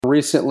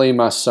Recently,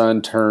 my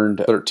son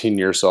turned 13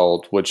 years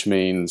old, which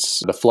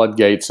means the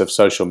floodgates of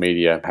social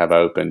media have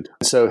opened.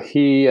 So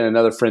he and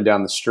another friend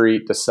down the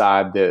street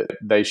decide that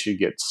they should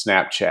get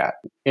Snapchat.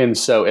 And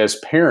so as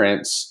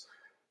parents,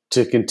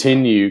 to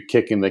continue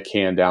kicking the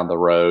can down the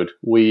road,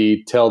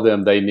 we tell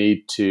them they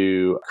need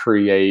to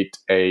create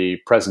a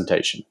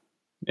presentation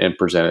and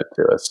present it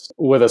to us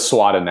with a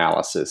SWOT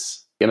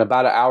analysis. And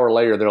about an hour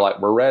later, they're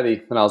like, "We're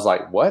ready." And I was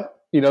like, "What?"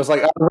 It's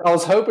like I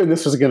was hoping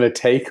this was going to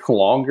take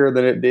longer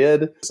than it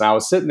did. So I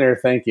was sitting there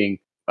thinking,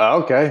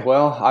 okay,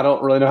 well, I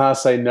don't really know how to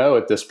say no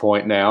at this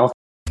point now.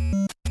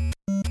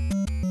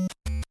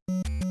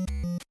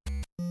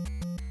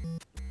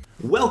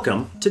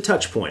 Welcome to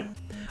Touchpoint,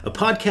 a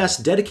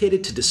podcast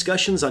dedicated to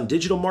discussions on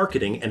digital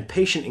marketing and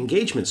patient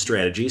engagement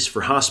strategies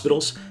for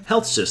hospitals,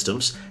 health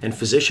systems, and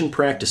physician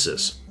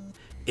practices.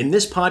 In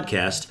this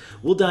podcast,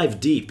 we'll dive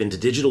deep into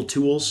digital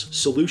tools,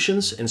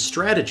 solutions, and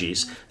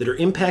strategies that are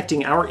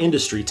impacting our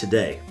industry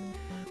today.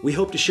 We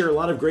hope to share a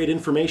lot of great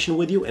information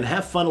with you and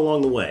have fun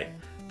along the way.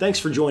 Thanks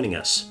for joining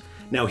us.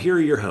 Now, here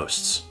are your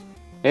hosts.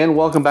 And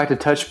welcome back to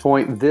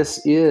Touchpoint.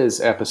 This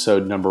is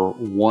episode number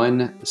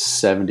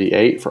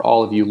 178 for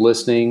all of you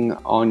listening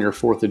on your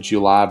 4th of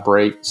July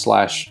break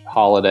 /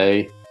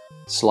 holiday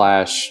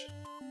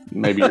 /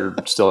 maybe you're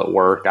still at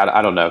work.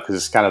 I don't know, because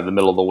it's kind of the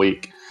middle of the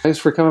week. Thanks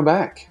for coming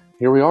back.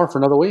 Here we are for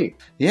another week.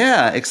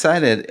 Yeah,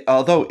 excited.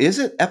 Although, is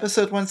it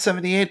episode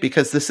 178?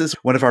 Because this is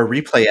one of our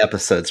replay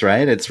episodes,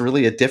 right? It's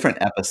really a different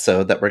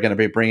episode that we're going to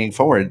be bringing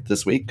forward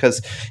this week,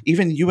 because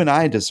even you and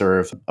I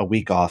deserve a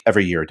week off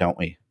every year, don't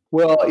we?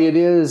 Well, it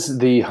is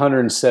the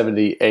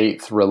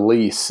 178th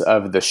release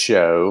of the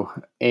show,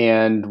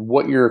 and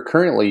what you're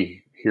currently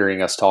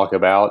hearing us talk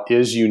about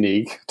is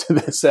unique to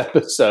this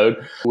episode.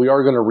 We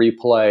are going to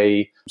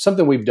replay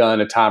something we've done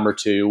a time or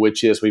two,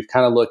 which is we've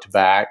kind of looked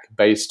back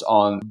based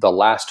on the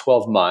last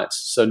 12 months.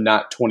 So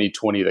not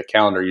 2020, the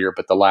calendar year,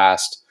 but the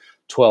last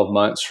 12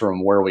 months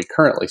from where we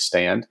currently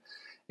stand,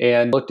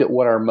 and looked at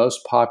what our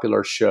most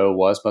popular show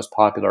was, most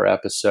popular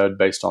episode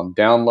based on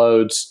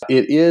downloads.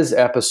 It is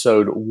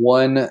episode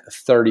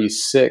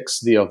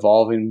 136, The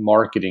Evolving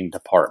Marketing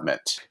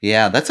Department.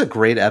 Yeah, that's a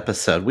great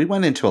episode. We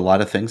went into a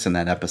lot of things in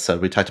that episode.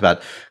 We talked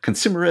about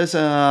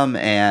consumerism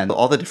and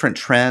all the different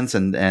trends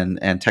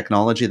and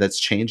technology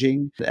that's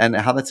changing and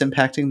how that's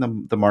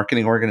impacting the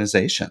marketing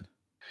organization.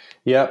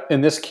 Yep,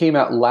 and this came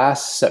out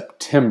last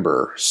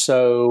September,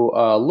 so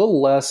a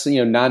little less,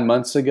 9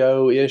 months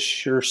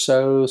ago-ish or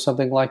so,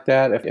 something like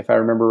that, if I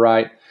remember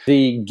right.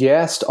 The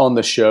guest on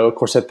the show, of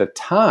course, at the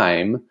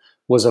time,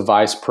 was a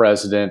vice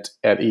president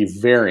at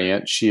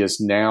eVariant. She is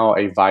now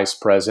a vice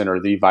president or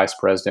the vice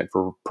president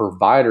for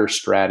provider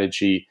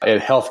strategy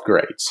at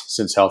Healthgrades,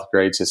 since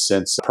Healthgrades has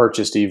since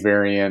purchased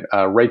eVariant.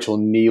 Rachel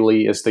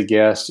Neely is the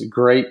guest.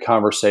 Great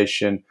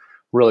conversation.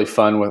 Really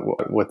fun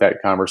with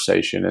that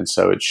conversation. And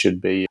so it should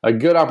be a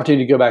good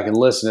opportunity to go back and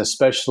listen,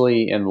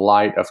 especially in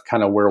light of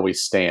kind of where we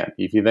stand.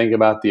 If you think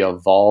about the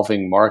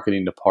evolving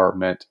marketing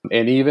department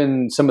and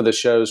even some of the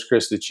shows,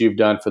 Chris, that you've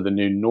done for the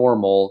new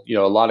normal, a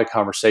lot of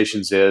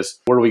conversations is,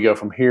 where do we go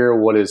from here?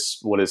 What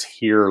does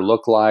here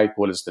look like?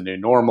 What is the new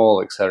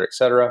normal, et cetera, et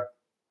cetera.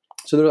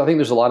 So I think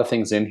there's a lot of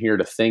things in here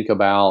to think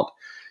about,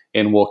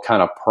 and will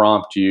kind of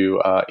prompt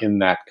you in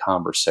that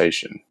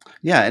conversation.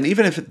 Yeah, and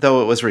even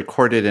though it was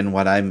recorded in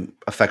what I'm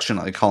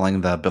affectionately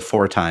calling the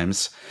before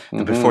times,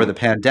 before the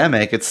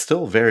pandemic, it's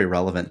still very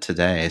relevant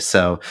today.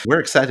 So we're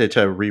excited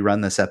to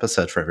rerun this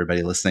episode for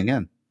everybody listening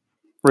in.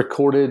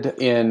 Recorded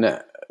in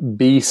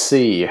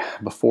BC,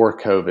 before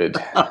COVID.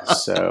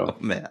 So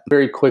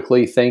very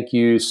quickly, thank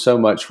you so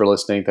much for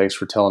listening. Thanks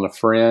for telling a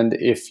friend.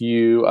 If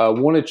you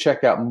want to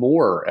check out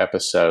more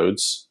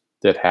episodes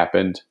that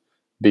happened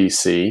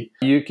BC,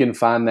 you can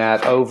find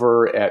that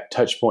over at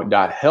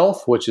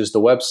touchpoint.health, which is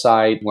the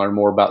website. Learn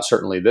more about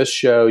certainly this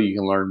show. You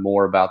can learn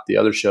more about the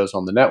other shows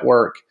on the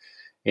network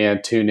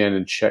and tune in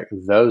and check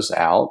those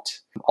out.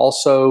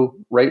 Also,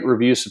 rate,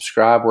 review,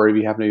 subscribe wherever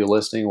you happen to be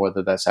listening,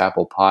 whether that's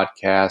Apple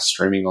Podcasts,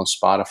 streaming on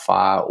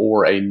Spotify,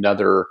 or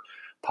another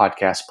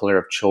podcast player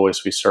of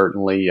choice. We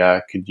certainly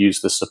could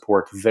use the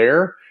support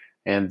there.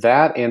 And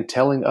that and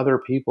telling other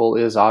people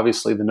is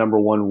obviously the number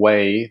one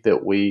way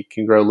that we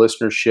can grow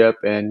listenership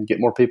and get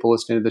more people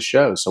listening to the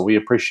show. So we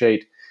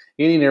appreciate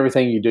any and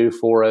everything you do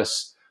for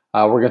us.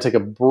 We're going to take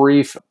a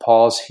brief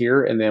pause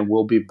here, and then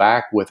we'll be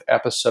back with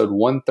episode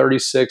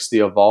 136, The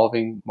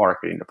Evolving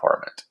Marketing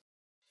Department.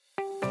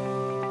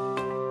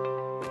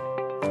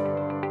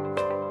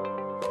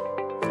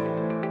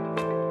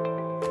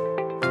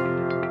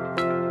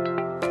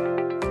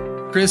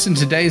 Chris, in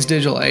today's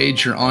digital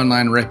age, your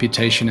online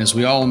reputation, as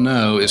we all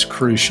know, is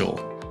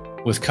crucial.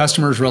 With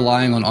customers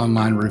relying on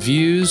online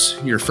reviews,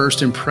 your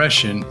first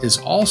impression is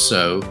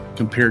also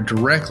compared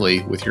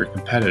directly with your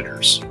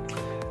competitors.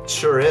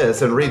 Sure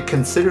is. And Reed,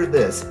 consider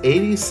this.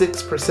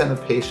 86%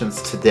 of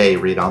patients today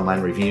read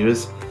online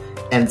reviews,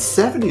 and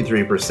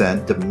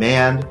 73%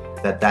 demand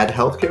that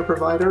healthcare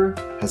provider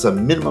has a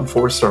minimum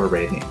 4-star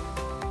rating.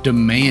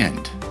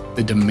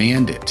 They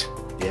demand it.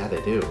 Yeah,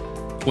 they do.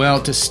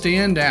 Well, to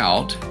stand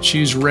out,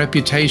 choose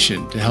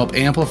reputation to help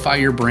amplify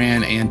your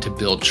brand and to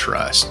build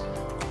trust.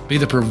 Be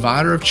the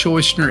provider of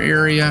choice in your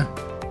area,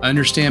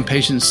 understand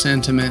patient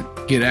sentiment,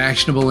 get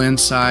actionable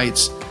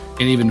insights,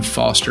 and even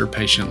foster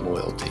patient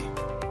loyalty.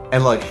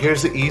 And look,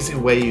 here's the easy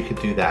way you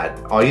could do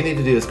that. All you need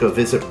to do is go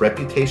visit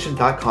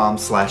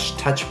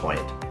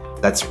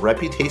reputation.com/touchpoint. That's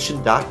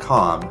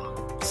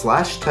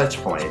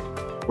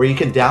reputation.com/touchpoint, where you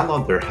can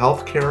download their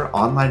healthcare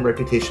online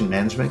reputation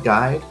management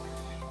guide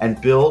and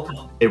build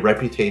a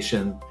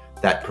reputation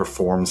that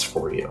performs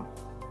for you.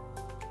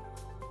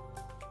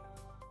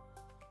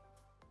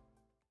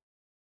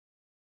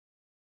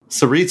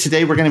 So Reed,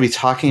 today we're going to be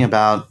talking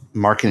about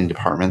marketing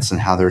departments and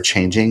how they're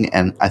changing.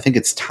 And I think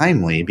it's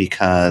timely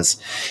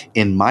because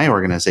in my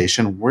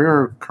organization,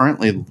 we're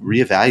currently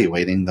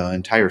reevaluating the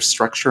entire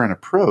structure and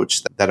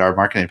approach that our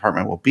marketing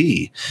department will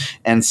be.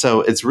 And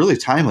so it's really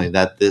timely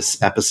that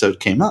this episode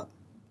came up.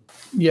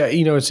 Yeah,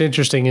 it's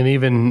interesting. And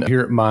even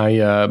here at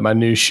my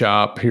new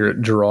shop here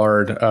at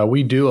Girard,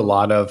 we do a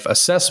lot of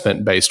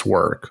assessment-based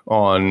work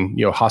on,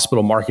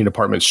 hospital marketing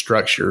department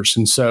structures.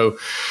 And so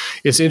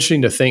it's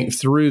interesting to think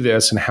through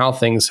this and how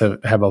things have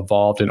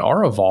evolved and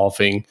are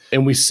evolving.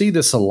 And we see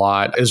this a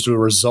lot as a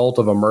result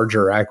of a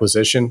merger or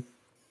acquisition.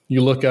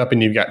 You look up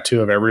and you've got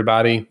two of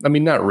everybody. I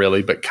mean, not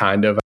really, but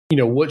kind of.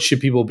 What should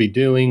people be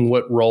doing?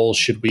 What roles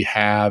should we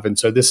have? And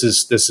so this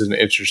is an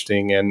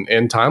interesting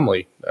and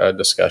timely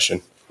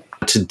discussion.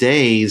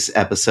 Today's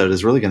episode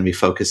is really going to be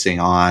focusing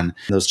on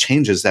those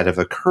changes that have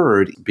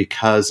occurred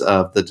because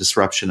of the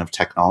disruption of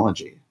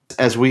technology.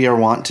 As we are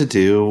wont to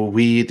do,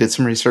 we did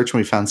some research and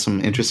we found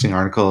some interesting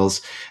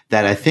articles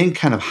that I think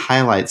kind of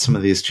highlight some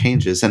of these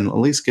changes and at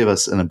least give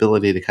us an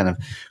ability to kind of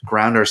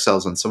ground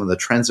ourselves on some of the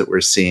trends that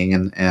we're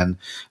seeing and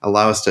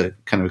allow us to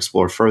kind of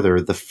explore further.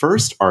 The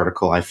first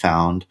article I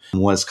found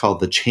was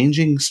called "The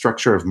Changing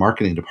Structure of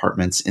Marketing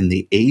Departments in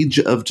the Age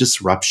of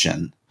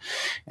Disruption."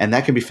 And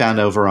that can be found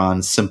over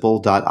on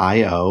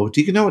simple.io.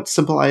 Do you know what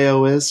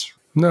Simple.io is?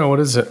 No, what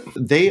is it?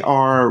 They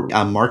are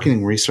a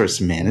marketing resource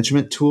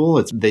management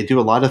tool. They do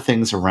a lot of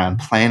things around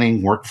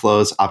planning,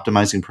 workflows,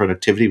 optimizing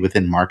productivity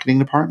within marketing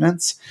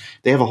departments.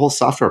 They have a whole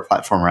software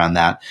platform around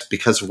that.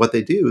 Because of what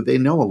they do, they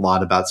know a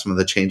lot about some of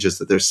the changes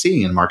that they're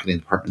seeing in marketing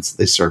departments that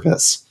they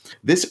service.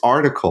 This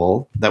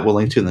article that we'll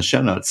link to in the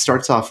show notes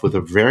starts off with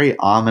a very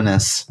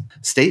ominous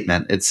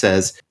statement. It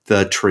says,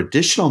 the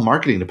traditional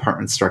marketing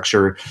department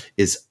structure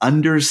is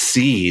under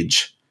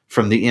siege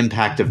from the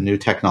impact of new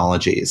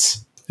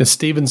technologies. Is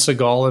Steven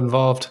Seagal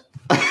involved?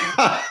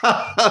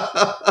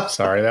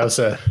 Sorry,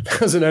 that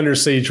was an Under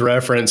Siege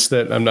reference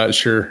that I'm not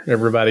sure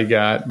everybody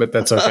got, but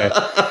that's okay.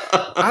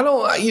 I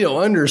don't,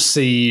 Under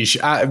Siege,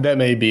 that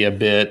may be a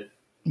bit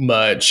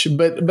much,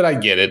 but I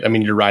get it. I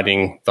mean, you're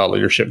writing thought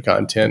leadership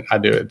content. I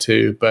do it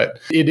too, but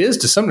it is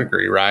to some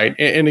degree, right?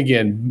 And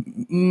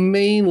again,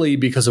 mainly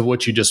because of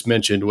what you just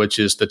mentioned, which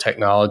is the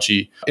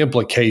technology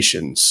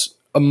implications.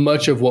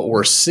 Much of what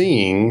we're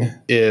seeing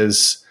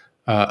is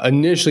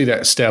initially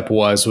that step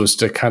was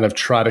to kind of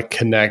try to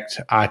connect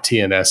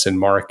IT&S and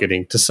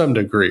marketing to some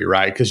degree,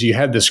 right? Because you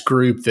had this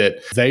group that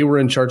they were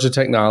in charge of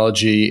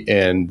technology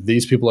and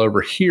these people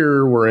over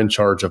here were in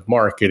charge of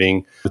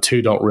marketing. The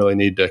two don't really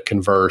need to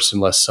converse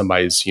unless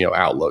somebody's,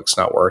 outlook's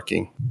not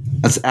working.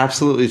 That's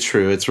absolutely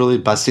true. It's really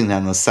busting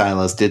down those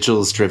silos.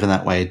 Digital is driven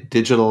that way.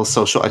 Digital,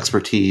 social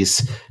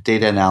expertise,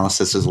 data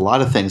analysis, there's a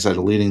lot of things that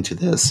are leading to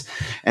this.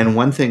 And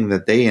one thing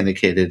that they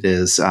indicated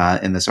is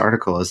in this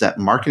article is that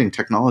marketing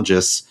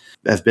technologists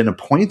have been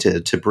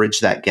appointed to bridge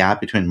that gap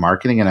between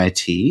marketing and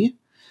IT.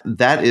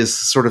 That is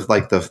sort of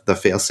like the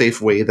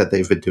fail-safe way that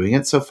they've been doing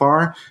it so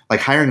far, like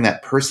hiring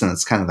that person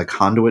that's kind of the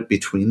conduit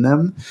between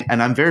them.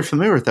 And I'm very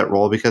familiar with that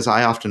role because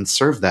I often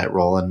serve that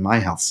role in my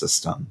health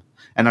system.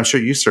 And I'm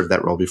sure you served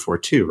that role before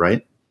too,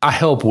 right? I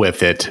help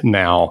with it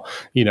now.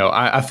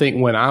 I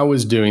think when I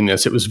was doing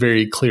this, it was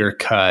very clear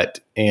cut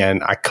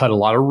and I cut a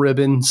lot of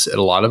ribbons at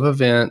a lot of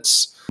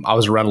events. I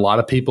was around a lot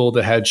of people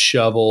that had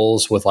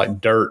shovels with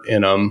like dirt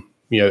in them,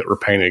 that were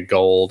painted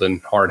gold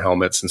and hard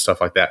helmets and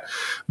stuff like that.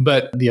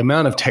 But the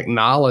amount of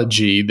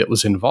technology that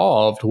was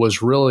involved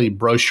was really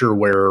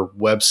brochureware,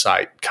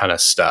 website kind of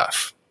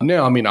stuff.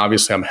 Now, I mean,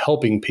 obviously I'm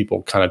helping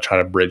people kind of try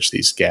to bridge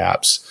these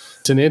gaps.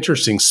 It's an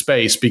interesting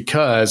space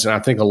because, and I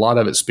think a lot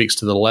of it speaks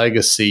to the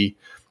legacy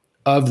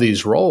of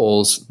these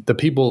roles, the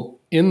people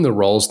in the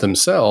roles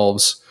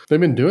themselves, they've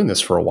been doing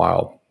this for a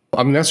while.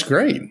 I mean, that's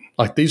great.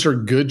 Like these are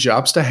good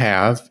jobs to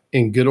have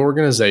in good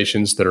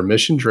organizations that are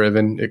mission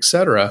driven, et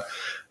cetera.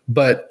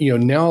 But,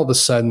 now all of a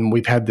sudden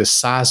we've had this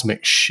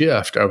seismic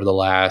shift over the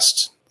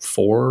last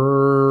 4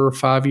 or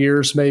 5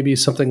 years, maybe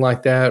something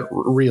like that.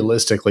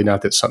 Realistically,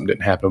 not that something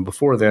didn't happen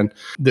before then,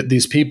 that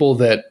these people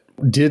that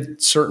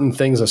did certain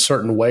things a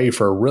certain way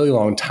for a really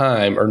long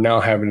time are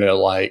now having to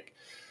like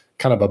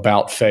kind of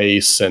about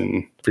face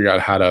and figure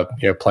out how to,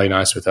 play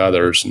nice with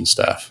others and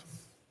stuff.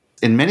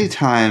 And many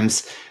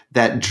times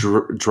that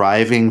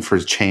driving for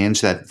change,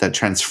 that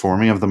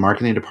transforming of the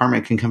marketing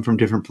department can come from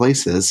different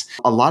places.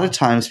 A lot of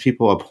times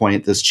people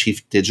appoint this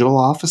chief digital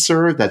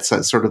officer. That's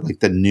sort of like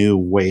the new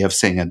way of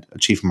saying a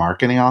chief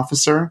marketing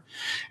officer.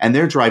 And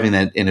they're driving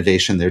that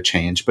innovation, their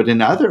change. But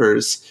in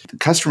others,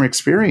 customer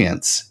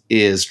experience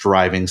is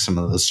driving some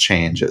of those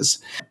changes.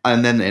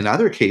 And then in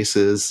other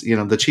cases,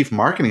 the chief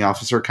marketing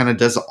officer kind of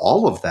does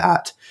all of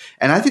that.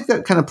 And I think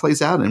that kind of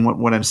plays out in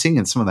what I'm seeing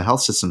in some of the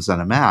health systems that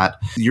I'm at.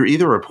 You're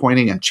either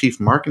appointing a chief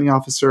marketing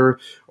officer,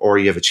 or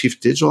you have a chief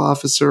digital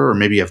officer, or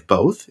maybe you have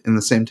both in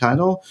the same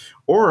title,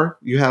 or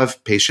you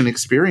have patient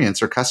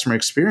experience or customer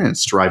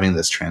experience driving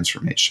this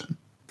transformation.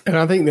 And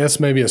I think that's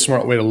maybe a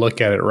smart way to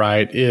look at it,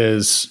 right?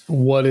 Is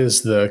what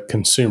is the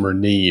consumer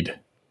need?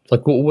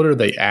 Like, what are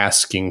they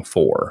asking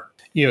for?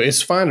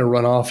 It's fine to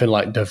run off and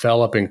like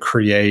develop and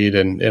create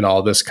and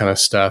all this kind of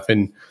stuff.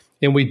 And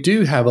we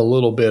do have a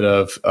little bit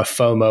of a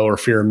FOMO, or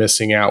fear of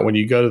missing out, when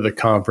you go to the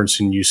conference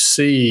and you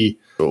see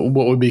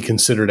what would be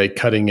considered a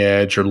cutting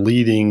edge or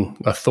leading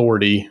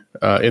authority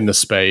in the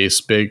space,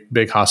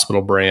 big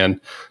hospital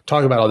brand,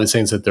 talk about all these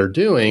things that they're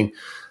doing.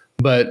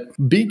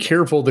 But be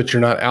careful that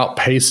you're not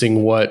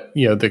outpacing what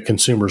the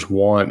consumers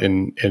want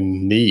and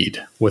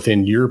need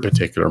within your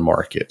particular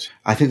market.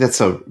 I think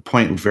that's a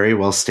point very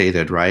well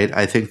stated, right?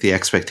 I think the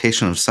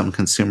expectation of some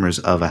consumers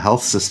of a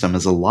health system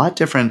is a lot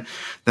different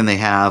than they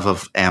have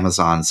of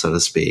Amazon, so to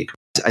speak.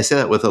 I say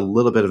that with a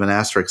little bit of an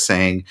asterisk,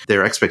 saying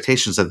their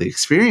expectations of the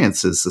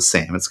experience is the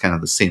same. It's kind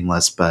of the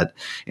seamless, but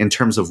in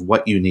terms of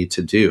what you need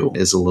to do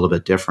is a little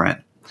bit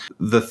different.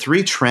 The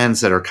three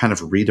trends that are kind of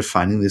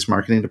redefining these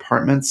marketing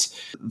departments,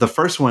 the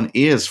first one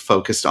is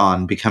focused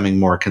on becoming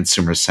more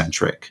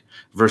consumer-centric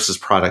versus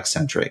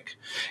product-centric.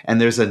 And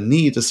there's a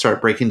need to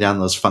start breaking down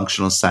those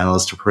functional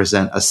silos to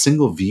present a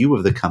single view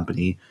of the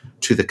company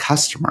to the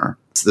customer.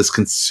 So this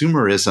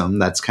consumerism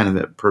that's kind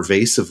of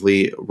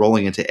pervasively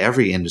rolling into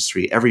every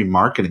industry, every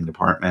marketing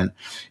department,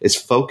 is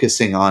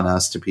focusing on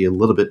us to be a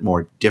little bit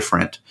more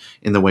different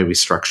in the way we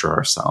structure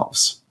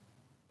ourselves.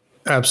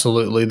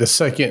 Absolutely. The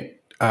second,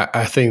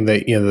 I think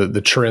that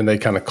the trend they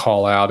kind of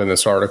call out in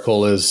this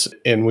article is,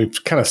 and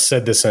we've kind of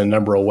said this in a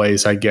number of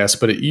ways, I guess,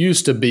 but it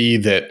used to be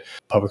that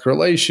public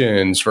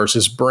relations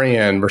versus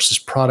brand versus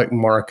product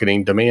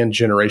marketing, demand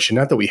generation,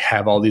 not that we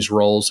have all these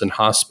roles in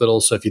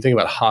hospitals. So if you think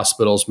about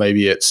hospitals,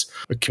 maybe it's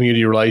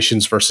community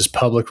relations versus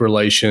public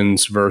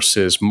relations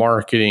versus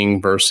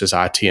marketing versus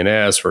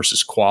IT&S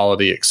versus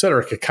quality, et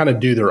cetera, could kind of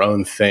do their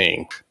own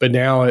thing. But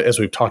now, as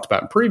we've talked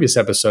about in previous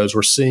episodes,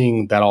 we're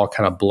seeing that all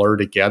kind of blur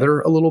together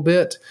a little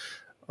bit,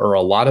 or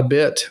a lot of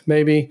bit,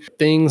 maybe.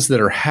 Things that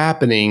are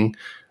happening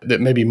that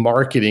maybe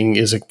marketing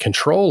is in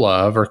control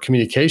of, or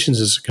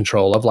communications is in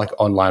control of, like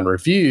online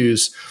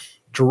reviews,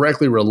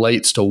 directly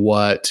relates to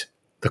what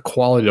the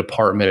quality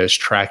department is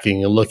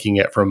tracking and looking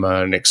at from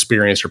an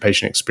experience or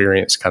patient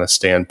experience kind of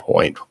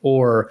standpoint.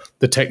 Or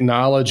the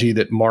technology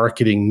that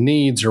marketing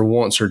needs or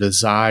wants or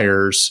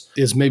desires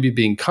is maybe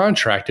being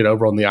contracted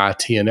over on the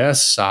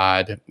IT&S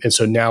side. And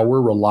so now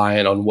we're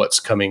relying on what's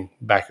coming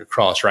back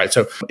across, right?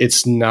 So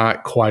it's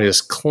not quite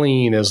as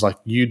clean as like,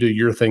 you do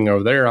your thing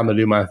over there, I'm going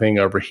to do my thing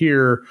over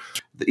here.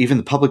 Even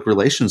the public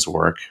relations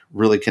work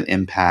really can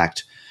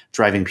impact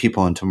driving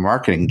people into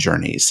marketing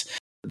journeys.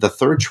 The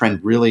third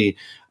trend really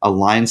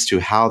aligns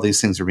to how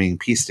these things are being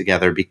pieced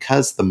together,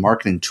 because the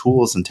marketing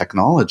tools and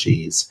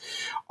technologies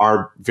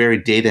are very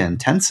data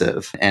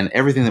intensive, and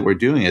everything that we're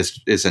doing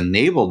is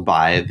enabled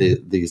by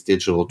these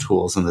digital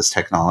tools and this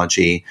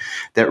technology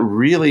that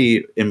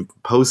really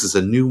imposes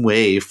a new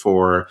way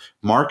for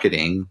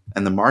marketing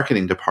and the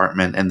marketing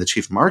department and the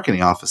chief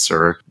marketing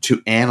officer to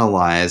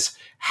analyze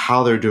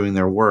how they're doing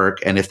their work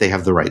and if they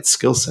have the right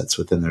skill sets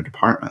within their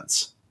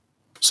departments.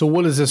 So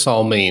what does this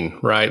all mean,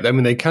 right? I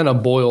mean, they kind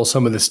of boil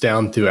some of this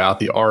down throughout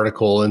the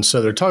article. And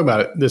so they're talking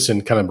about this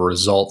in kind of a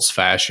results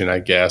fashion, I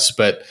guess.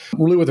 But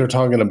really what they're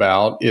talking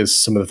about is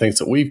some of the things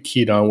that we've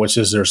keyed on, which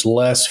is there's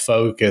less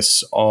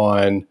focus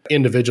on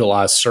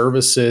individualized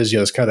services.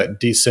 It's kind of that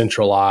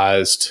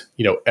decentralized,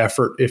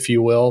 effort, if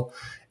you will.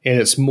 And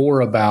it's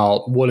more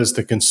about what is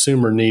the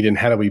consumer need and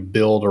how do we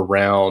build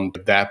around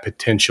that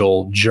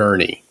potential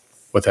journey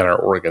within our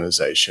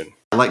organization.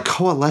 Like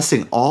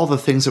coalescing all the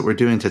things that we're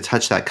doing to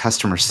touch that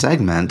customer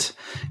segment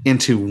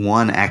into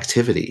one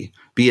activity,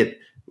 be it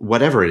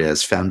whatever it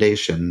is,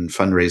 foundation,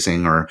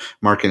 fundraising, or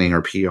marketing,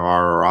 or PR,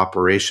 or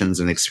operations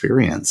and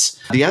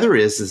experience. The other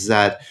is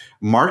that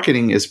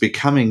marketing is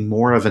becoming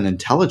more of an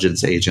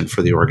intelligence agent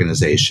for the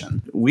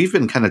organization. We've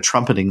been kind of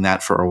trumpeting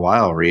that for a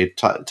while, Reed,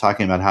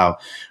 talking about how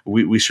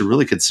we should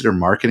really consider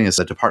marketing as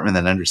a department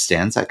that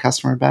understands that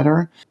customer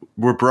better.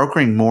 We're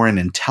brokering more in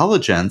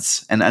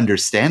intelligence and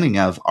understanding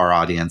of our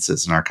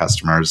audiences and our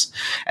customers,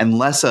 and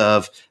less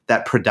of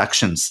that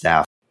production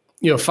staff.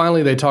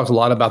 Finally, they talked a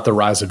lot about the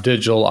rise of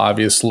digital.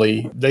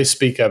 Obviously, they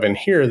speak of in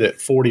here that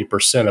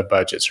 40% of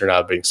budgets are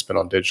now being spent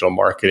on digital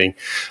marketing.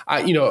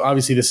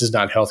 Obviously, this is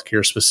not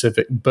healthcare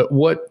specific, but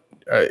what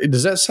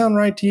does that sound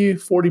right to you,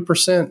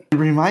 40%? It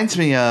reminds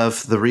me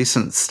of the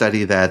recent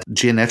study that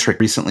Geometric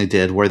recently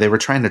did, where they were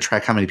trying to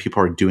track how many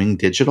people are doing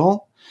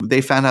digital.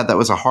 They found out that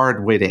was a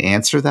hard way to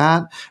answer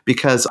that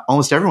because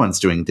almost everyone's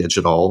doing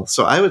digital.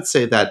 So I would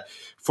say that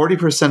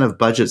 40% of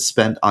budget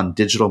spent on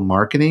digital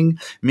marketing,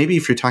 maybe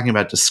if you're talking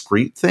about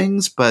discrete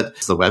things, but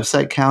is the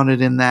website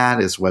counted in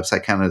that? Is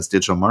website counted as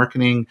digital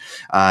marketing?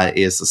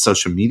 Is the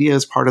social media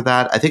as part of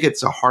that? I think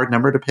it's a hard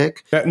number to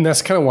pick. And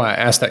that's kind of why I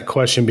asked that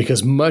question,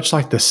 because much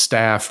like the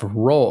staff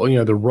role,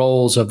 the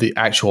roles of the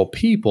actual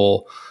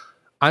people,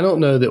 I don't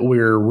know that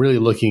we're really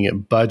looking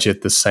at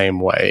budget the same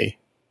way.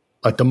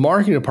 Like the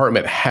marketing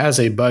department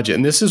has a budget.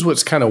 And this is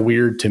what's kind of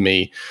weird to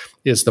me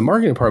is the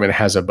marketing department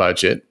has a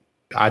budget.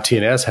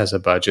 IT&S has a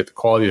budget. The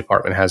quality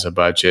department has a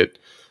budget.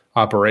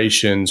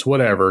 Operations,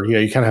 whatever.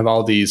 You kind of have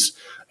all these,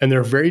 and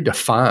they're very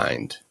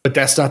defined. But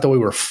that's not the way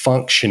we're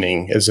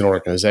functioning as an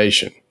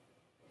organization.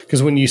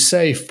 Because when you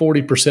say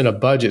 40% of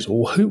budgets,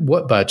 well,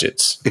 what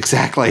budgets?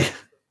 Exactly.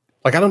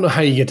 Like, I don't know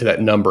how you get to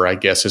that number, I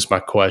guess, is my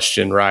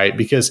question, right?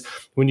 Because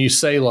when you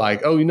say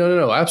like, oh,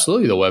 no,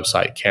 absolutely the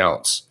website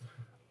counts.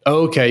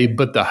 Okay,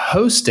 but the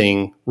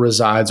hosting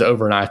resides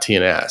over in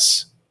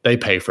IT&S. They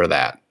pay for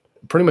that.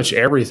 Pretty much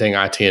everything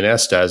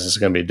IT&S does is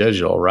going to be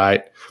digital,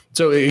 right?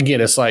 So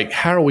again, it's like,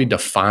 how are we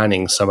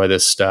defining some of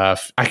this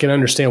stuff? I can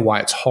understand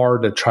why it's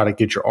hard to try to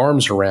get your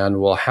arms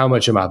around, well, how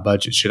much of my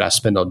budget should I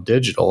spend on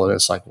digital? And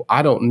it's like, well,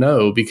 I don't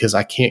know because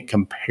I can't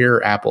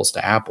compare apples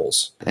to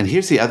apples. And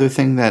here's the other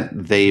thing that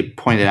they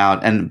pointed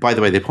out. And by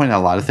the way, they pointed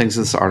out a lot of things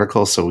in this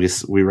article. So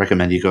we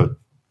recommend you go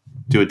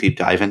do a deep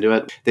dive into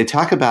it. They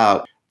talk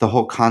about the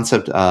whole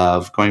concept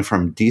of going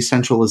from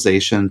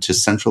decentralization to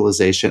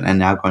centralization and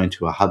now going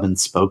to a hub and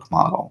spoke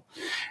model.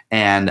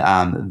 And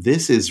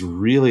this is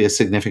really a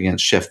significant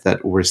shift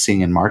that we're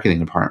seeing in marketing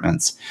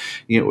departments.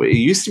 It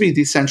used to be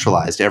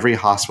decentralized. Every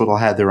hospital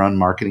had their own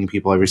marketing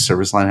people. Every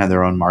service line had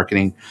their own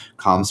marketing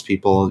comms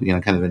people,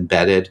 kind of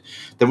embedded.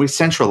 Then we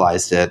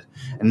centralized it.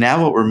 And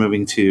now what we're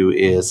moving to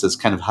is this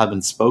kind of hub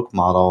and spoke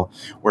model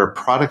where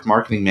product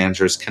marketing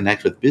managers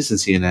connect with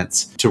business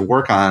units to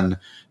work on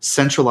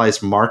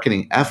centralized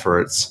marketing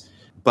efforts,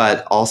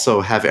 but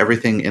also have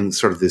everything in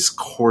sort of this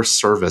core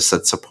service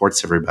that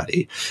supports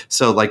everybody.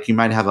 So like you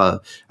might have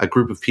a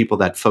group of people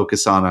that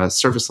focus on a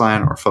service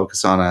line or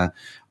focus on a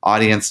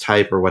audience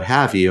type or what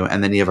have you,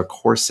 and then you have a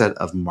core set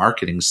of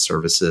marketing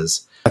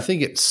services. I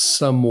think it's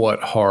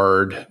somewhat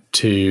hard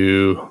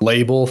to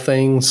label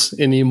things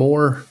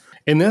anymore.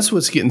 And that's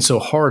what's getting so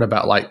hard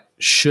about like,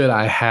 should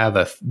I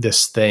have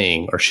this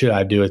thing or should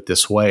I do it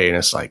this way? And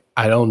it's like,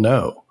 I don't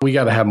know. We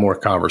got to have more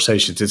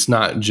conversations. It's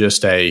not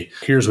just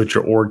here's what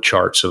your org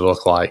chart should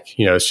look like.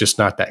 It's just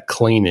not that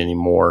clean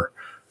anymore.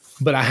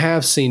 But I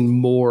have seen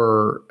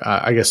more,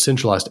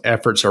 centralized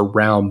efforts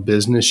around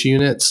business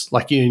units.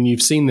 Like, and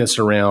you've seen this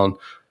around,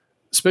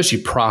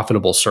 especially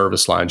profitable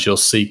service lines. You'll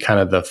see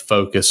kind of the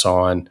focus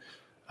on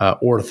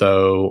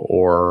ortho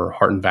or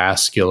heart and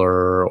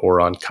vascular or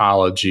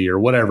oncology or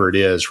whatever it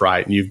is,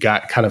 right? And you've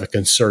got kind of a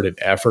concerted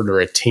effort or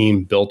a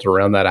team built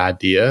around that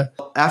idea.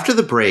 After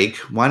the break,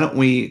 why don't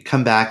we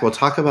come back? We'll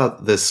talk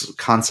about this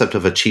concept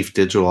of a chief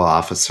digital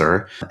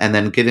officer and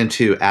then get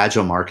into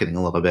agile marketing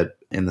a little bit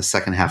in the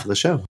second half of the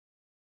show.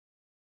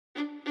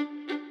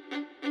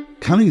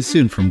 Coming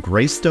soon from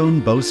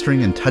Greystone,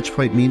 Bowstring, and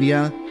Touchpoint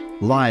Media,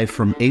 live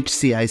from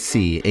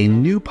HCIC, a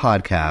new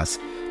podcast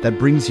that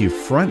brings you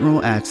front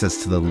row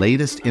access to the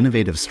latest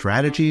innovative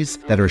strategies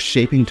that are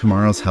shaping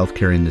tomorrow's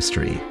healthcare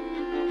industry.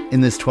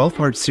 In this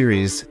 12-part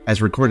series,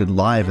 as recorded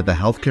live at the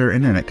Healthcare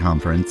Internet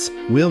Conference,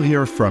 we'll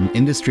hear from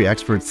industry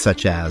experts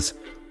such as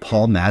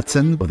Paul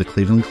Mattson of the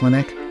Cleveland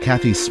Clinic,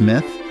 Kathy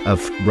Smith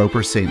of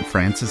Roper St.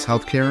 Francis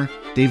Healthcare,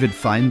 David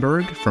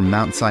Feinberg from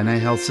Mount Sinai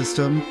Health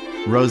System,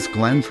 Rose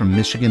Glenn from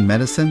Michigan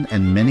Medicine,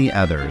 and many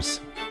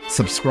others.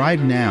 Subscribe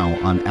now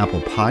on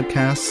Apple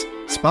Podcasts,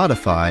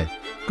 Spotify,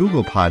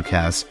 Google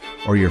Podcasts,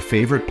 or your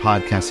favorite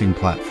podcasting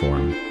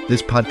platform.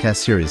 This podcast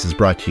series is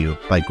brought to you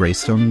by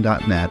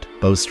Greystone.net,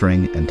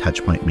 Bowstring, and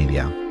Touchpoint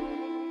Media.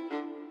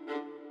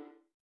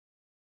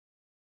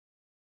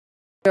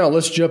 Now,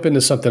 let's jump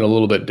into something a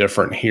little bit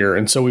different here.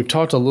 And so we've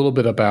talked a little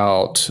bit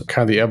about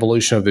kind of the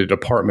evolution of the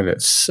department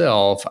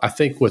itself. I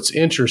think what's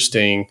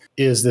interesting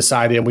is this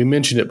idea, we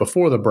mentioned it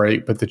before the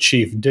break, but the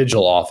chief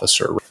digital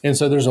officer. And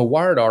so there's a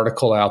Wired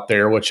article out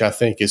there, which I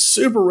think is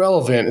super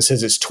relevant. It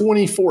says it's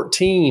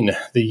 2014,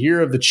 the year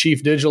of the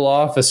chief digital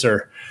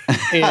officer.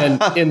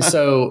 And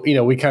so,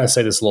 we kind of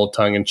say this a little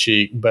tongue in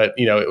cheek, but,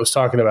 it was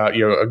talking about,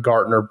 a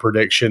Gartner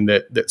prediction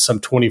that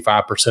some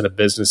 25% of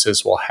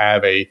businesses will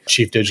have a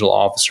chief digital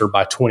officer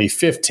by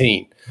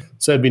 2015.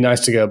 So it'd be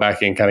nice to go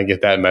back and kind of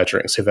get that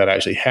metric and see if that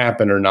actually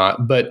happened or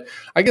not. But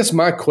I guess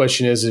my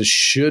question is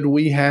should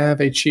we have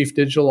a chief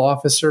digital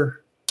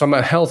officer? Talking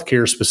about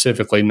healthcare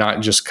specifically,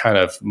 not just kind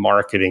of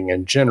marketing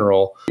in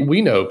general.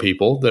 We know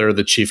people that are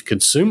the chief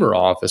consumer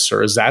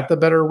officer. Is that the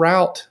better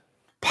route?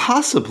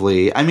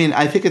 Possibly. I mean,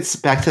 I think it's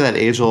back to that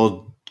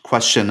age-old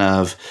question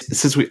of,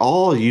 since we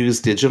all use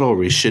digital,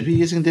 we should be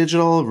using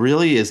digital.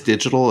 Really, is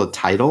digital a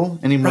title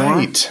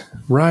anymore?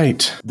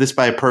 Right. This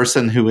by a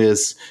person who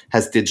has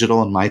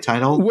digital in my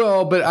title?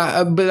 Well, but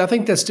I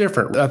think that's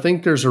different. I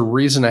think there's a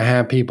reason to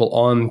have people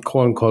on,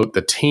 quote unquote,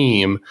 the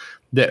team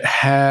that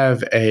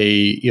have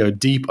a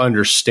deep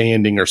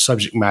understanding or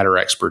subject matter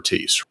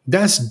expertise.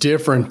 That's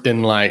different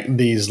than like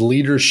these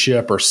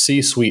leadership or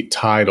C-suite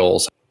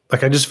titles.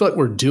 Like I just feel like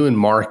we're doing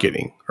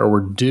marketing or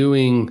we're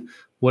doing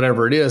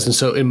whatever it is. And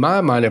so in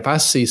my mind, if I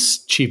see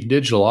Chief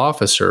Digital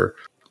Officer,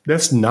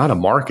 that's not a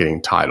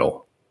marketing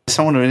title.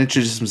 Someone would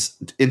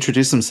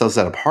introduce themselves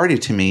at a party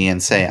to me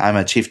and say, I'm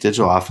a chief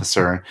digital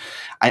officer.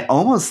 I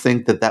almost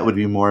think that would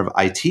be more of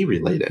IT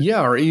related.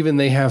 Yeah, or even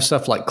they have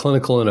stuff like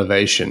clinical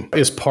innovation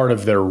is part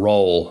of their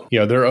role.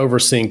 They're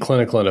overseeing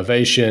clinical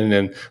innovation,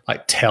 and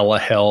like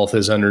telehealth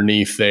is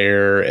underneath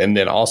there, and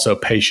then also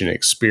patient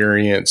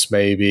experience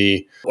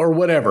maybe, or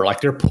whatever.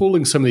 Like they're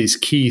pulling some of these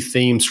key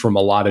themes from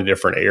a lot of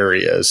different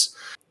areas.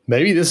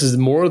 Maybe this is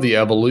more of the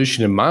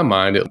evolution in my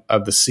mind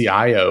of the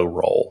CIO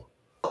role.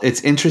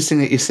 It's interesting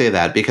that you say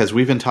that because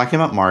we've been talking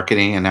about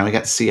marketing and now we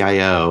got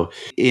CIO.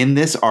 In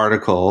this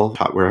article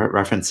we're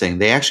referencing,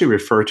 they actually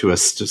refer to a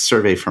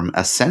survey from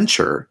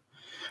Accenture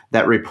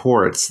that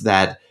reports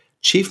that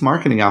chief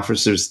marketing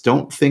officers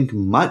don't think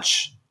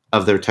much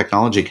of their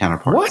technology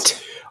counterparts.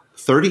 What?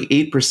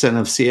 38%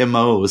 of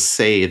CMOs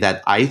say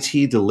that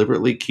IT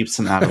deliberately keeps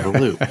them out of the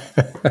loop.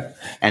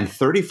 And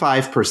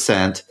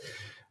 35%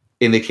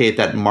 indicate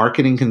that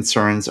marketing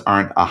concerns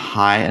aren't a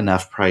high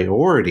enough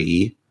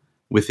priority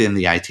within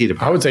the IT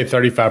department. I would say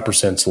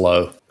 35% is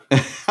low.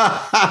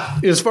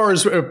 As far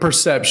as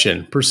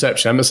perception.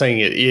 I'm not saying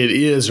it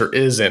is or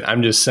isn't.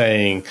 I'm just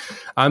saying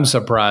I'm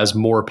surprised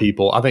more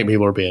people. I think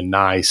people are being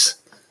nice.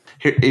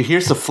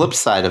 Here's the flip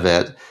side of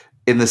it.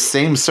 In the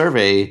same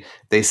survey,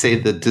 they say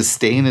the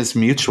disdain is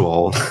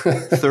mutual.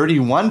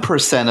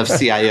 31% of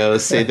CIOs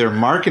say their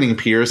marketing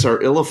peers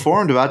are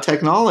ill-informed about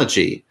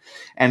technology.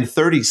 And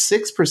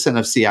 36%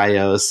 of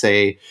CIOs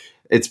say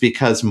it's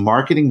because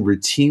marketing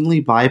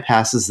routinely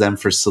bypasses them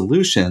for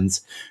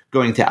solutions,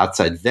 going to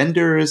outside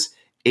vendors,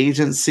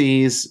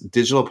 agencies,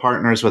 digital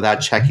partners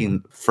without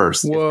checking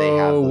first if they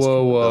have those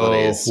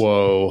capabilities.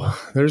 Whoa.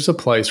 There's a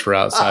place for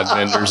outside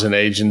vendors and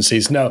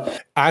agencies. No,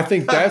 I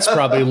think that's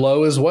probably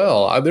low as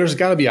well. There's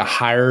got to be a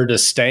higher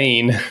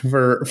disdain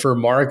for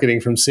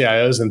marketing from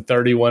CIOs than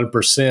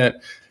 31%.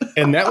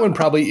 And that one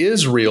probably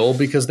is real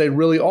because they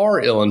really are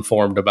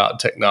ill-informed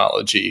about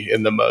technology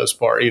in the most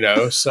part,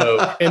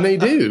 so, and they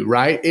do,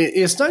 right?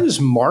 It's not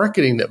just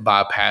marketing that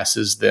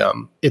bypasses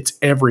them. It's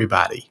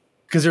everybody.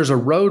 Because there's a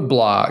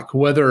roadblock,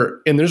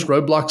 and there's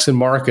roadblocks in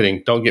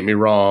marketing, don't get me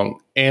wrong,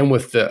 and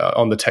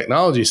on the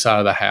technology side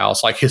of the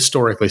house, like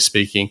historically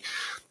speaking.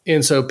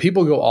 And so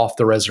people go off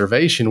the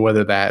reservation,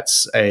 whether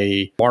that's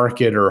a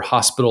market or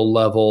hospital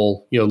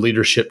level,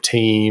 leadership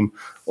team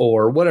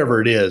or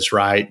whatever it is,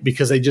 right?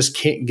 Because they just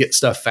can't get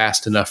stuff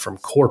fast enough from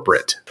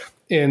corporate.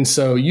 And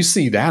so you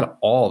see that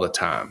all the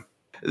time.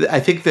 I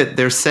think that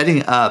they're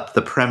setting up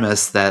the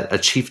premise that a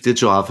chief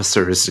digital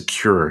officer is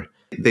secure.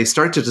 They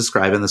start to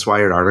describe in this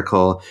Wired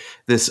article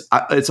this,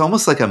 it's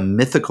almost like a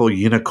mythical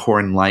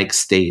unicorn-like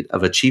state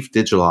of a chief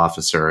digital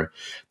officer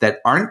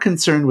that aren't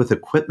concerned with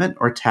equipment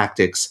or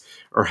tactics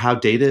or how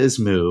data is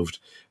moved,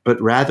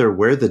 but rather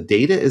where the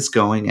data is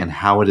going and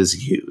how it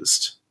is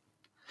used.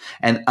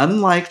 And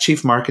unlike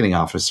chief marketing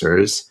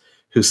officers,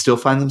 who still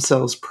find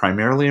themselves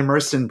primarily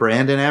immersed in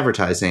brand and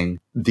advertising,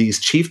 these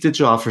chief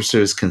digital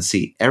officers can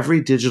see every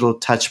digital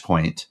touch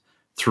point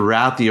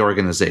throughout the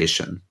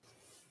organization.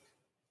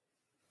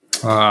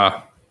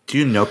 Do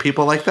you know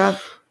people like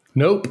that?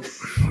 Nope,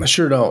 I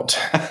sure don't.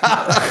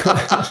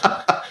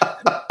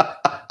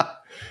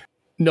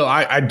 No,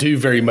 I do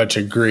very much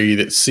agree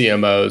that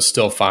CMOs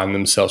still find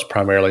themselves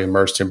primarily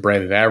immersed in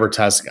branded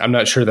advertising. I'm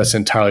not sure that's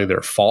entirely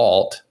their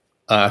fault.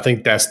 I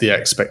think that's the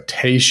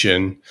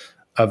expectation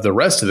of the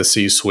rest of the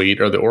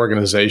C-suite or the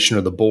organization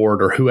or the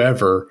board or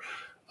whoever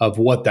of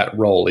what that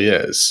role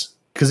is.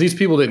 Because these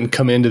people didn't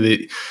come into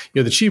the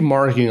chief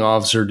marketing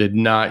officer did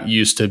not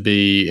used to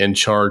be in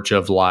charge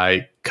of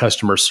like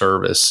customer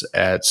service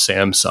at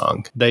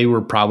Samsung. They were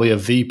probably a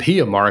VP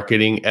of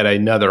marketing at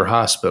another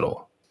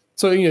hospital.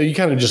 So, you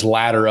kind of just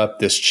ladder up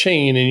this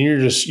chain and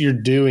you're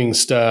doing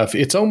stuff.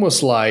 It's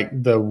almost like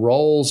the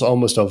roles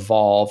almost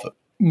evolve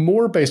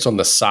more based on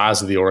the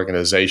size of the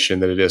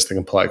organization than it is the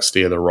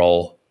complexity of the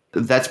role.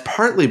 That's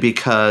partly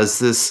because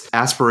this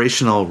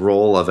aspirational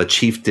role of a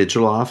chief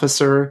digital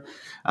officer,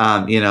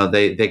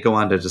 they go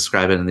on to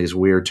describe it in these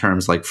weird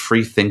terms like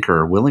free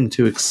thinker, willing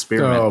to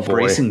experiment,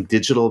 embracing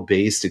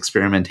digital-based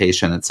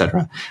experimentation,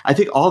 etc. I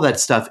think all that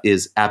stuff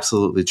is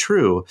absolutely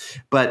true.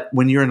 But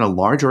when you're in a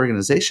large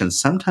organization,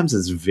 sometimes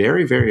it's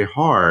very, very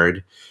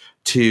hard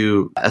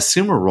to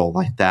assume a role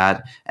like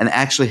that and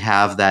actually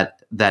have that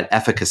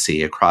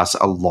efficacy across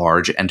a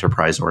large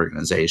enterprise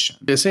organization.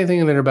 Is anything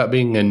in there about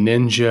being a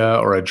ninja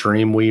or a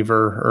dream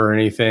weaver or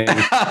anything?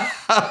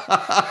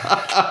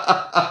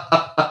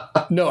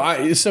 No,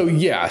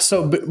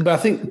 but I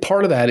think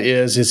part of that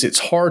is it's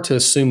hard to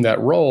assume that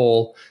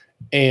role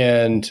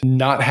and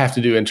not have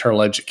to do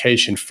internal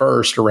education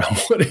first around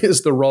what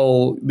is the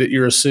role that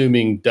you're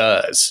assuming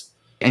does.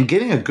 And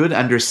getting a good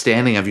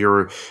understanding of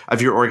your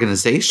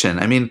organization.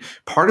 I mean,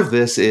 part of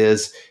this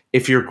is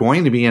if you're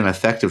going to be an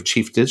effective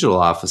chief digital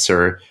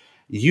officer,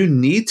 you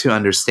need to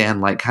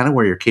understand like kind of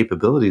where your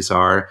capabilities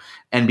are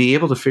and be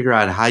able to figure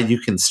out how you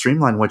can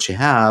streamline what you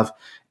have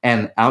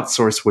and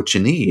outsource what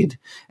you need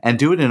and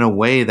do it in a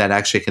way that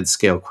actually can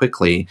scale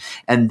quickly.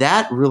 And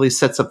that really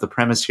sets up the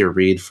premise here,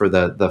 Reed, for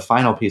the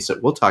final piece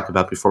that we'll talk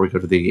about before we go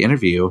to the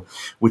interview,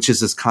 which is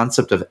this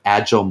concept of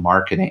agile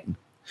marketing.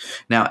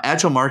 Now,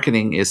 agile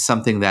marketing is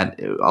something that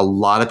a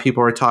lot of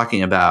people are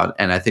talking about,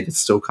 and I think it's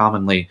still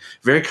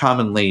very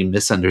commonly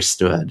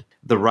misunderstood.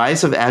 The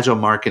rise of agile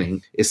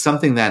marketing is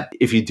something that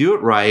if you do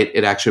it right,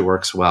 it actually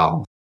works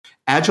well.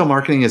 Agile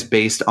marketing is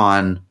based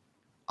on,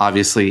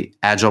 obviously,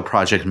 agile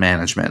project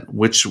management,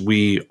 which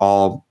we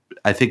all,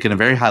 I think, in a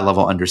very high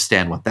level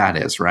understand what that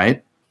is,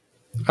 right?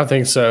 I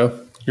think so.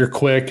 You're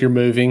quick, you're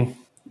moving,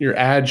 you're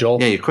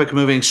agile. Yeah, you're quick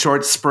moving,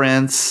 short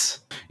sprints,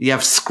 you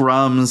have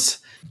scrums.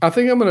 I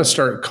think I'm going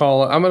to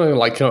come up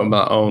with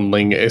my own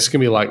lingo. It's going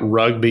to be like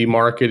rugby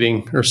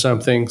marketing or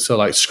something. So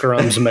like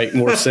scrums make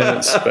more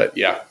sense, but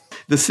yeah.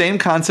 The same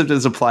concept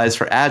as applies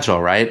for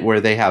agile, right?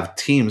 Where they have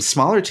teams,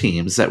 smaller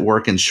teams that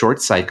work in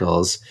short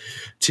cycles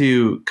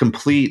to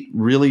complete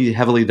really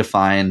heavily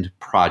defined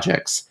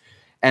projects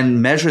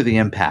and measure the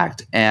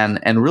impact. And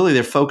really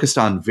they're focused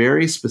on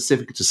very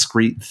specific,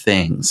 discrete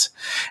things.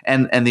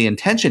 And the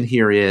intention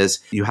here is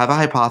you have a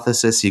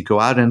hypothesis, you go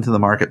out into the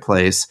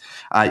marketplace,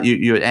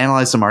 you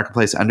analyze the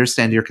marketplace,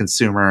 understand your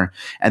consumer,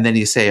 and then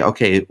you say,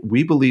 okay,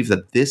 we believe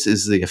that this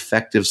is the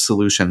effective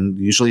solution,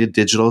 usually a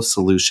digital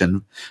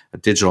solution, a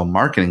digital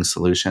marketing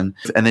solution.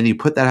 And then you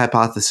put that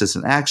hypothesis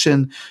in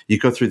action, you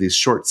go through these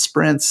short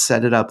sprints,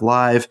 set it up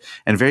live,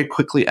 and very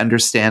quickly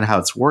understand how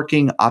it's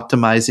working,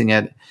 optimizing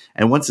it.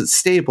 And once it's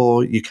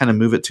stable, you kind of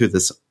move it to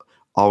this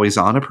always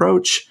on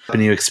approach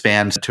and you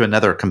expand to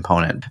another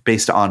component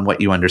based on what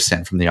you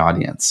understand from the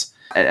audience.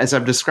 As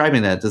I'm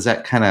describing that, does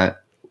that kind of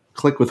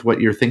click with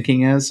what your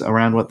thinking is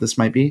around what this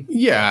might be?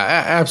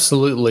 Yeah,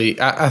 absolutely.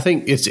 I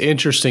think it's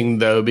interesting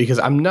though, because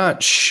I'm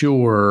not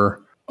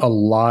sure a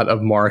lot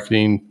of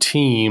marketing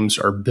teams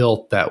are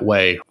built that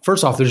way.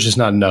 First off, there's just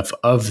not enough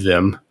of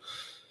them.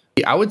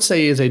 I would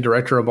say as a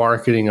director of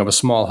marketing of a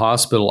small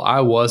hospital,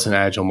 I was an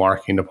agile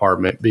marketing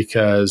department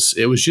because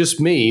it was just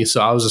me. So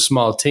I was a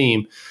small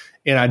team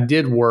and I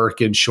did work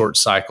in short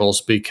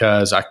cycles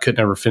because I could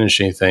never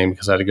finish anything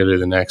because I had to go do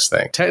the next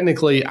thing.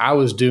 Technically, I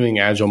was doing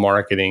agile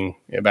marketing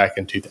back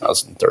in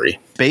 2003.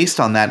 Based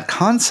on that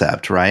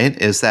concept, right,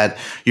 is that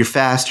you're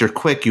fast, you're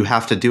quick, you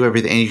have to do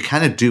everything, and you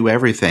kind of do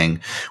everything.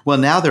 Well,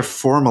 now they're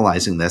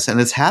formalizing this, and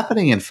it's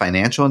happening in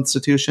financial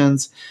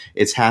institutions.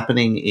 It's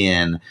happening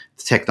in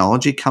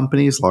technology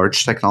companies,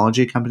 large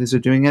technology companies are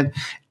doing it,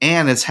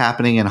 and it's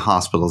happening in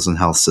hospitals and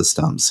health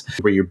systems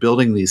where you're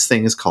building these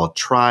things called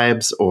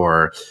tribes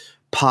or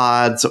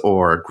pods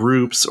or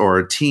groups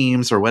or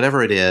teams or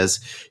whatever it is.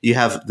 You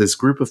have this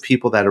group of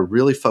people that are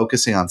really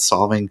focusing on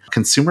solving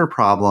consumer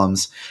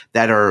problems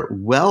that are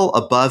well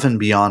above and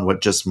beyond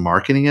what just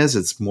marketing is.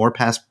 It's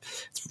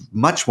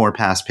much more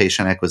past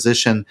patient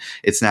acquisition.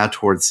 It's now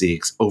towards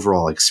the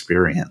overall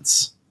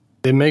experience.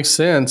 It makes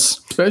sense,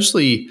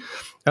 especially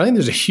I think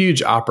there's a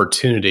huge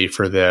opportunity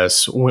for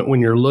this when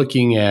you're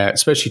looking at,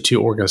 especially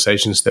two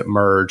organizations that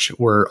merge,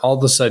 where all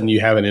of a sudden you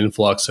have an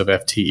influx of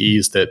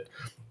FTEs that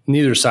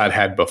neither side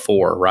had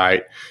before,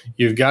 right?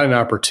 You've got an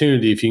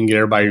opportunity if you can get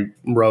everybody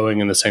rowing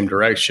in the same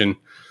direction,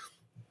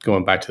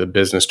 going back to the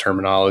business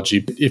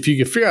terminology. If you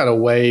could figure out a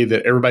way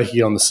that everybody can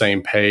get on the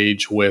same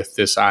page with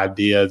this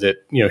idea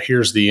that,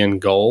 here's the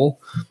end goal,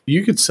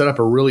 you could set up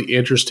a really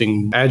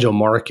interesting agile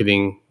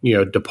marketing,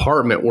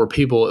 department where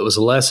it was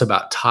less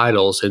about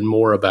titles and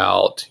more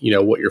about,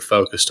 what you're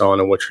focused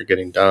on and what you're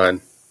getting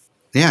done.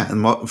 Yeah,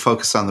 and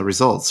focus on the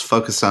results.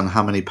 Focus on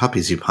how many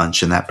puppies you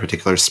punch in that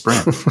particular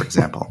sprint, for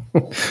example.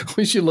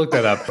 We should look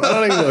that up. I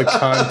don't even know the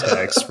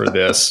context for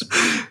this.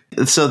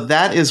 So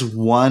that is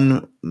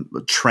one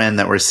trend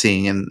that we're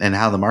seeing in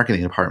how the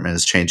marketing department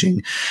is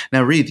changing.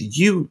 Now, Reed,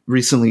 you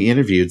recently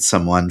interviewed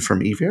someone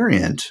from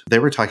eVariant. They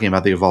were talking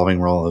about the evolving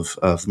role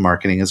of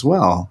marketing as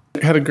well.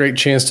 I had a great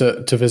chance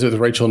to visit with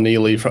Rachel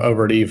Neely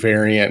over at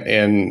eVariant,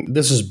 and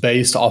this is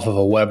based off of a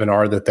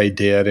webinar that they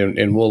did,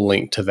 and we'll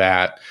link to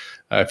that.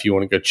 If you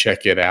want to go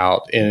check it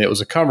out. And it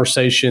was a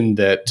conversation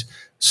that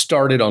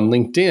started on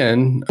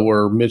LinkedIn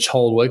where Mitch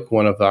Holdwick,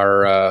 one of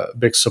our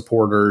big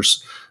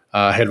supporters,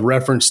 had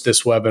referenced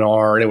this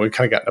webinar, and it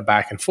kind of got a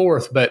back and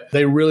forth, but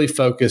they really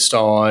focused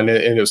on,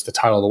 and it was the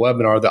title of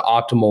the webinar, the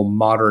optimal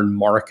modern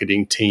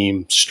marketing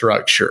team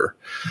structure.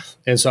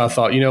 And so I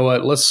thought, you know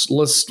what, let's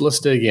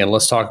dig in.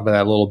 Let's talk about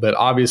that a little bit.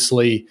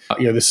 Obviously,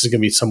 this is going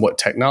to be somewhat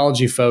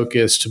technology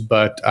focused,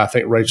 but I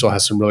think Rachel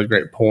has some really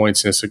great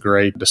points, and it's a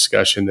great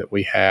discussion that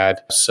we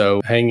had.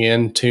 So hang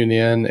in, tune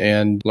in,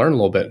 and learn a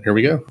little bit. Here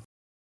we go.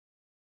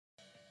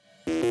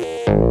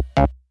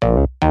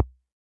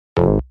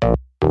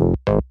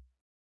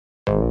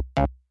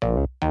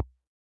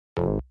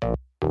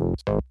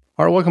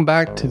 All right, welcome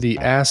back to the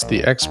Ask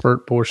the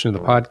Expert portion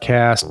of the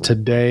podcast.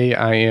 Today,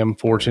 I am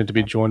fortunate to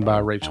be joined by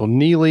Rachel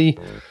Neely,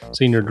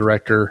 Senior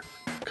Director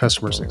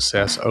Customer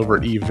Success over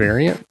at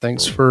eVariant.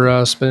 Thanks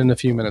for spending a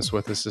few minutes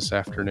with us this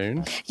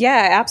afternoon.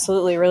 Yeah,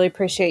 absolutely. Really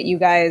appreciate you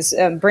guys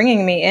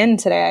bringing me in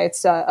today.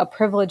 It's a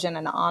privilege and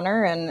an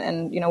honor,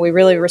 and we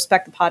really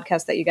respect the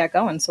podcast that you got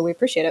going, so we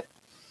appreciate it.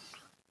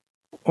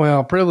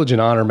 Well, privilege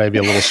and honor may be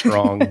a little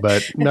strong,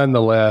 but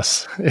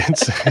nonetheless,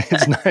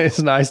 it's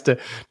nice to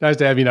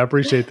have you. And I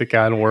appreciate the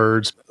kind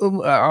words.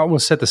 I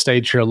want to set the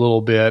stage here a little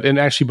bit, and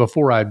actually,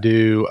 before I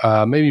do,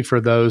 maybe for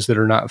those that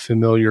are not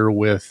familiar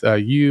with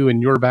you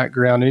and your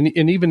background,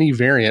 and even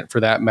eVariant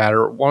for that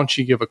matter, why don't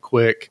you give a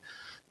quick,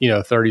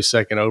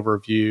 30-second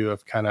overview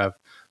of kind of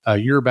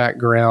your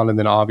background, and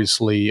then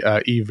obviously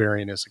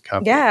eVariant as a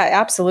company. Yeah,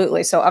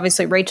 absolutely. So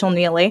obviously Rachel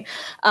Neely.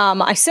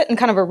 I sit in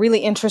kind of a really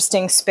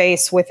interesting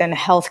space within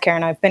healthcare,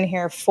 and I've been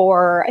here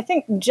for, I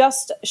think,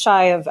 just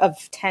shy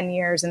of 10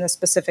 years in this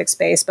specific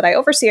space, but I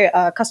oversee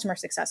a customer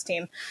success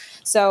team.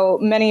 So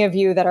many of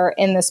you that are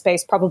in this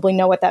space probably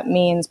know what that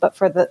means, but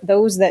for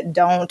those that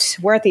don't,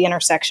 we're at the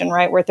intersection,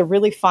 right? We're at the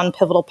really fun,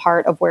 pivotal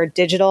part of where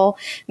digital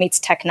meets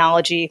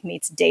technology,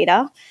 meets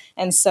data.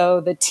 And so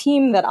the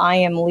team that I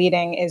am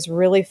leading is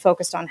really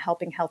focused on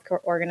helping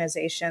healthcare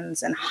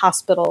organizations and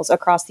hospitals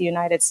across the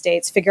United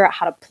States figure out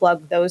how to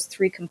plug those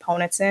three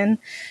components in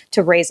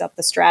to raise up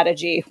the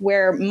strategy.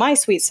 Where my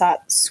sweet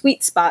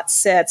spot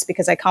sits,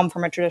 because I come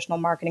from a traditional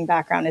marketing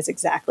background, is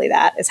exactly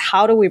that, is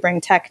how do we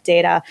bring tech,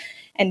 data,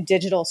 and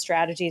digital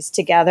strategies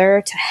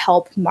together to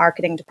help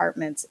marketing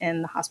departments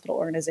in the hospital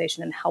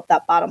organization and help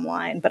that bottom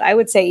line. But I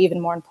would say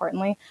even more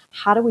importantly,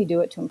 how do we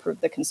do it to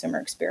improve the consumer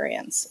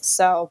experience?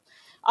 So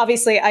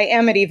obviously, I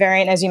am at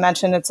eVariant. As you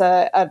mentioned, it's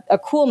a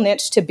cool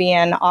niche to be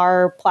in.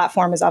 Our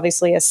platform is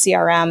obviously a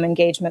CRM,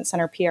 engagement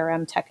center,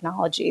 PRM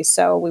technology.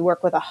 So we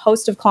work with a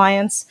host of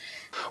clients.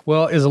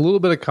 Well, as a little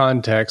bit of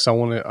context, I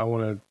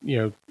want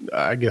to,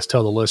 I guess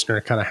tell the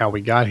listener kind of how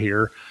we got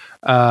here.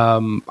 I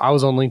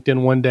was on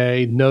LinkedIn one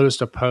day,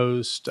 noticed a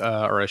post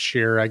or a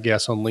share, I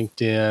guess, on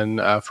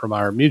LinkedIn from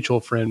our mutual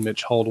friend,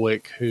 Mitch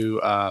Holdwick,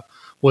 who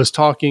was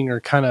talking or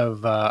kind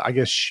of, I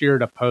guess,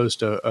 shared a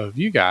post of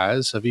you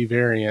guys, of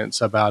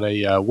eVariants, about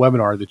a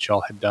webinar that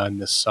y'all had done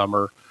this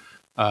summer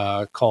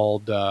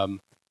called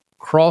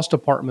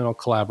Cross-Departmental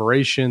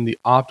Collaboration, the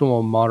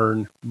Optimal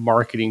Modern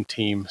Marketing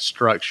Team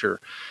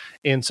Structure.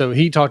 And so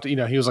he talked, he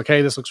was like,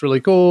 hey, this looks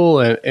really cool.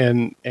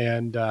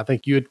 And I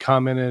think you had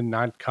commented and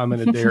I'd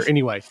commented there.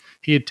 Anyway,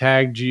 he had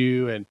tagged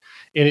you and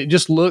it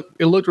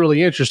looked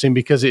really interesting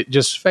because it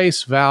just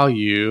face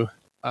value.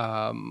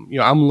 I'm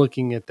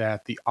looking at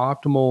that, the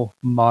optimal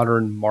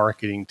modern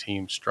marketing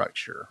team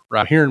structure,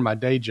 right here in my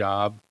day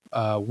job.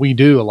 We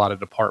do a lot of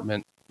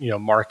department,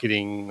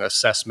 marketing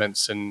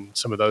assessments and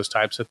some of those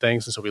types of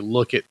things. And so we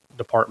look at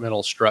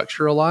departmental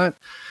structure a lot.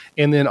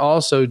 And then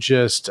also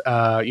just,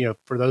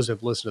 for those who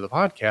have listened to the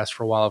podcast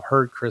for a while, I've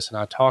heard Chris and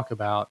I talk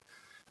about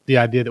the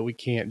idea that we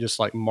can't just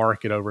like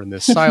market over in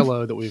this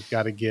silo, that we've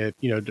got to get,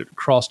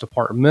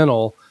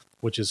 cross-departmental,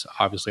 which is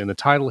obviously in the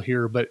title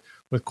here, but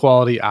with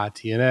quality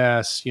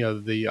IT&S,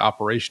 the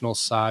operational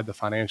side, the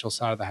financial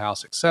side of the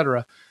house, et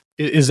cetera.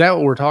 Is that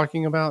what we're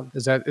talking about?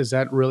 Is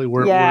that really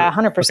where? Yeah,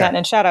 100%. Okay.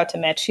 And shout out to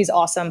Mitch. He's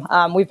awesome.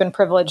 We've been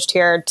privileged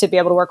here to be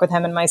able to work with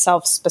him and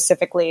myself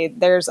specifically.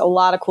 There's a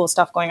lot of cool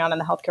stuff going on in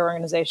the healthcare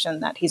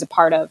organization that he's a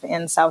part of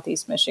in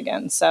Southeast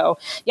Michigan. So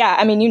yeah,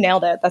 I mean, you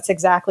nailed it. That's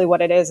exactly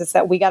what it is. It's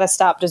that we got to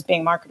stop just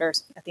being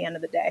marketers at the end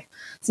of the day.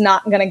 It's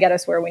not going to get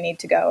us where we need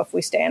to go if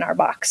we stay in our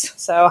box.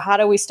 So how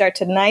do we start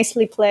to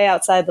nicely play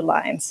outside the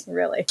lines,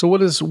 really? So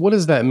what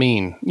does that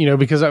mean?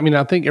 Because I mean,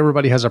 I think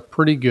everybody has a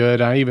pretty good,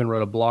 I even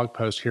wrote a blog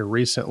post here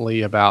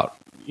recently about,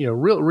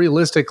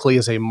 realistically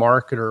as a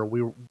marketer,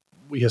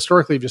 we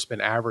historically have just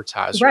been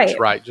advertisers,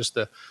 right? Just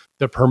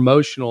the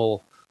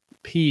promotional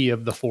P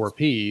of the 4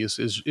 Ps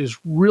is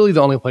really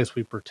the only place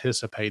we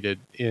participated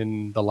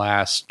in the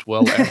last,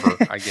 ever,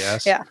 I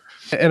guess. Yeah.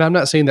 And I'm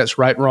not saying that's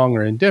right, wrong,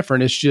 or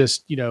indifferent. It's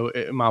just,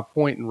 my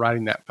point in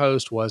writing that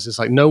post was, it's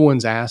like no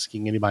one's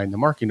asking anybody in the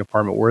marketing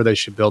department where they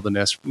should build the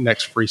next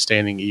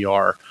freestanding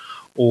ER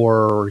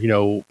or,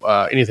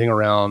 anything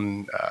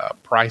around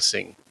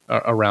pricing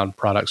around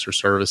products or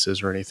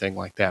services or anything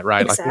like that,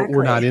 right? Exactly. Like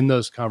we're not in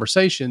those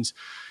conversations.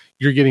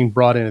 You're getting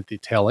brought in at the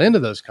tail end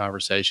of those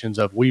conversations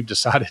of, we've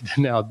decided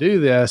to now do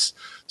this,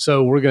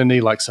 so we're going to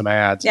need like some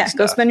ads. Yeah,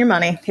 go spend your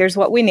money. Here's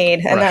what we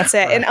need. And that's it.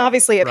 Right. And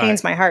obviously it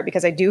pains my heart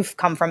because I do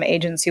come from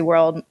agency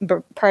world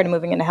prior to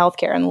moving into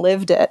healthcare and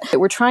lived it.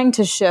 We're trying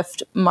to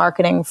shift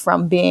marketing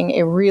from being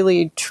a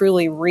really,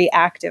 truly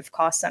reactive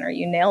cost center.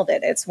 You nailed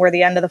it. It's where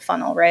the end of the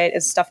funnel, right?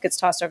 As stuff gets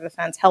tossed over the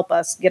fence, help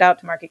us get out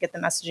to market, get the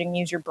messaging,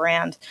 use your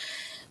brand.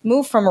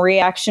 Move from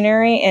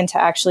reactionary into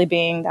actually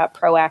being that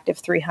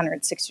proactive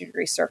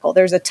 360-degree circle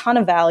critical. There's a ton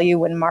of value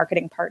when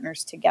marketing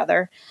partners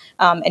together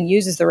and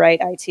uses the right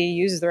IT,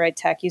 uses the right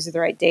tech, uses the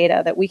right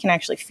data that we can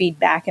actually feed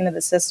back into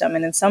the system.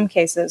 And in some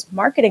cases,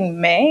 marketing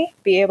may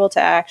be able to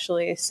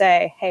actually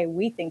say, hey,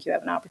 we think you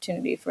have an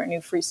opportunity for a new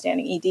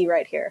freestanding ED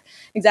right here.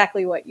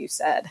 Exactly what you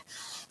said.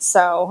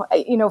 So,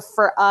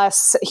 for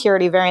us here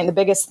at eVariant, the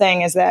biggest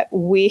thing is that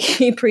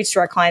we preach to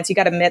our clients, you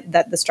got to admit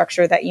that the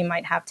structure that you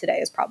might have today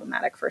is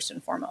problematic first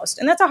and foremost.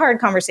 And that's a hard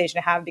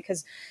conversation to have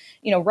because,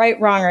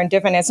 right, wrong, or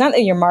indifferent, it's not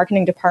that your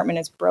marketing department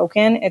is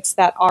broken. It's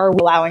that, are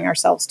we allowing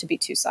ourselves to be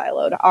too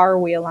siloed? Are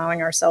we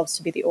allowing ourselves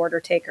to be the order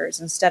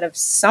takers instead of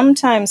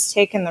sometimes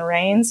taking the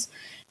reins,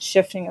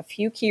 shifting a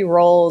few key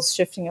roles,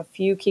 shifting a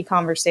few key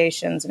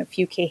conversations and a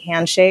few key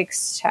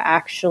handshakes to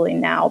actually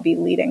now be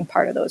leading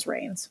part of those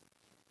reins?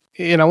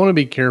 And I want to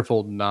be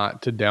careful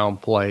not to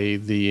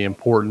downplay the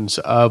importance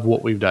of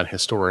what we've done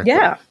historically.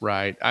 Yeah.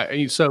 Right.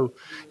 So,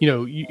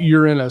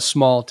 you're in a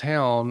small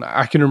town.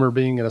 I can remember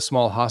being in a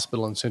small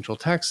hospital in Central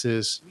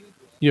Texas,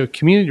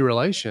 community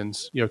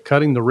relations,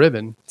 cutting the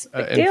ribbon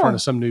in front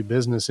of some new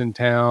business in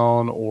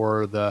town,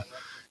 or the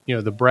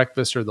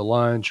breakfast or the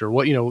lunch or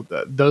what,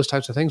 those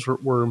types of things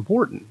were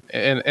important.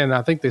 And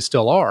I think they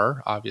still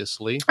are,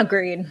 obviously.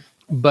 Agreed.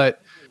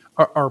 But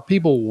are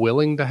people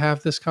willing to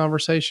have this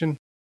conversation?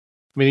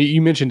 I mean,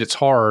 you mentioned it's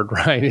hard,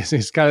 right?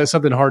 It's kind of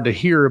something hard to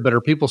hear, but are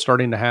people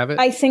starting to have it?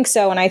 I think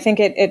so. And I think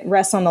it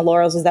rests on the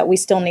laurels is that we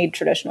still need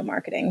traditional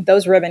marketing.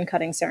 Those ribbon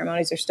cutting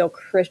ceremonies are still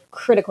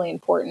critically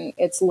important.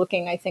 It's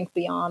looking, I think,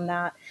 beyond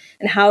that.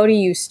 And how do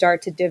you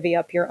start to divvy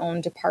up your own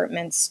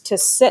departments to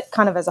sit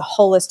kind of as a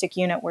holistic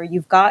unit where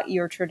you've got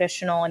your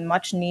traditional and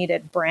much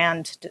needed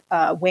brand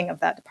wing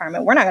of that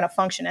department? We're not going to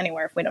function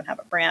anywhere if we don't have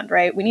a brand,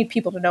 right? We need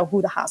people to know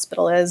who the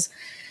hospital is.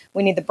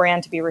 We need the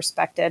brand to be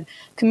respected.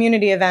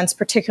 Community events,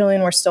 particularly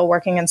when we're still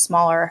working in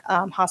smaller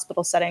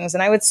hospital settings.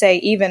 And I would say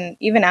even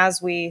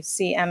as we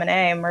see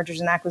M&A, mergers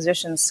and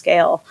acquisitions,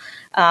 scale,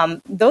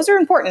 those are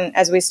important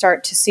as we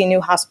start to see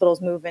new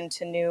hospitals move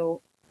into new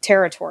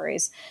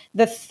territories.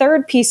 The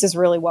third piece is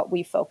really what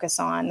we focus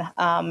on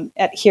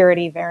here at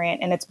eVariant,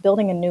 and it's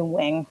building a new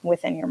wing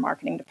within your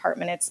marketing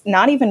department. It's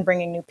not even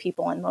bringing new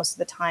people in most of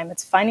the time.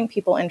 It's finding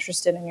people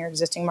interested in your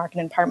existing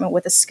marketing department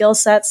with the skill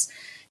sets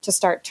to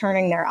start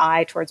turning their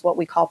eye towards what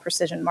we call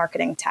precision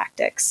marketing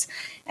tactics.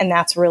 And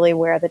that's really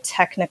where the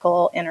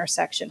technical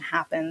intersection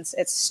happens.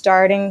 It's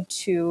starting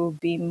to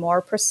be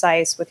more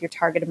precise with your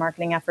targeted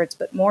marketing efforts,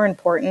 but more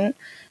important,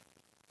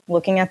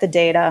 looking at the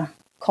data,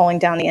 culling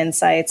down the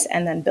insights,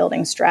 and then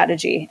building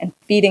strategy and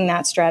feeding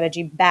that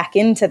strategy back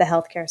into the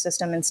healthcare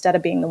system instead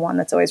of being the one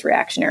that's always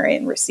reactionary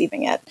and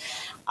receiving it.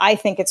 I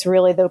think it's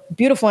really the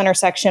beautiful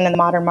intersection in the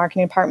modern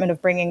marketing department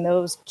of bringing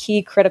those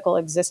key critical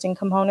existing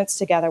components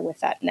together with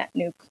that net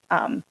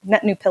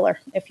new pillar,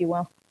 if you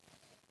will.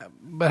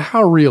 But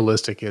how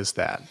realistic is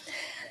that?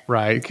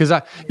 Right. Because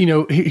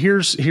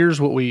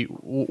here's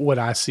what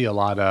I see a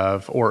lot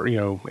of, or,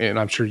 and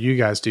I'm sure you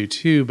guys do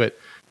too, but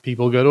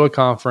people go to a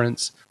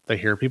conference, they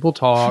hear people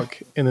talk,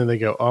 and then they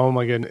go, oh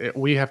my goodness,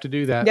 we have to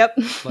do that. Yep.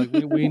 Like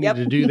we need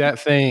to do that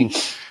thing.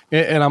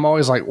 And I'm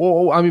always like,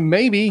 well, I mean,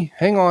 maybe,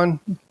 hang on.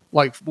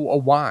 Like,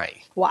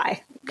 why?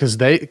 Why? Because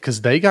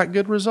they got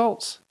good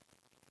results.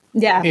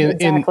 Yeah,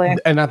 exactly.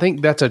 And I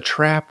think that's a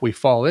trap we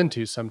fall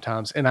into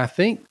sometimes. And I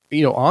think,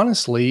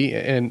 honestly,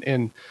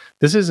 and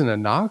this isn't a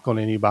knock on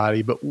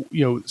anybody, but,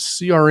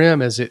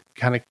 CRM, as it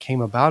kind of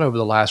came about over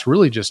the last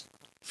really just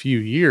few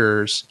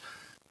years,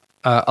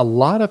 a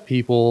lot of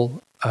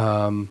people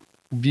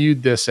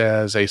viewed this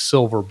as a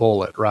silver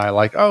bullet, right?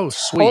 Like, oh,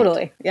 sweet.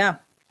 Totally. Yeah.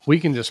 We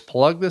can just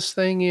plug this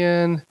thing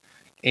in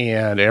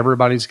and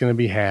everybody's going to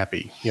be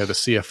happy. The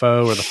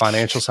CFO or the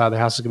financial side of the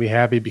house is going to be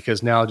happy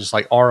because now just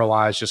like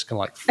ROI is just going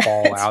to like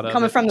fall out of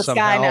coming it from the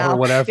sky now or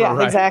whatever. Yeah,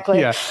 right? Exactly.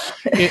 Yeah.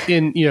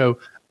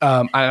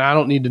 I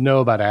don't need to know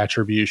about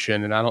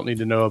attribution, and I don't need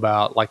to know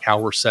about like how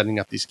we're setting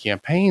up these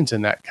campaigns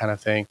and that kind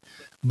of thing.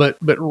 But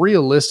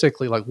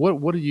realistically, like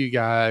what are you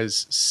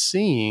guys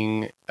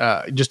seeing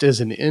just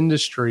as an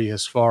industry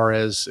as far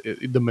as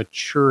the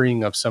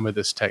maturing of some of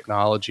this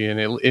technology? And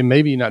it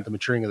maybe not the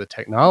maturing of the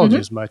technology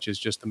as much as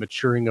just the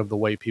maturing of the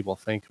way people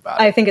think about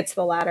it. I think it's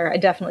the latter. I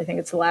definitely think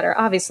it's the latter.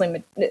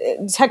 Obviously,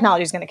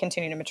 technology is going to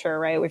continue to mature,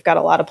 right? We've got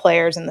a lot of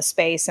players in the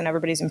space and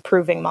everybody's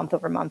improving month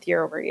over month,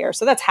 year over year.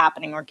 So that's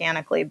happening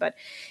organically, but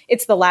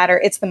it's the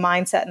latter. It's the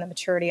mindset and the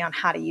maturity on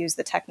how to use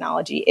the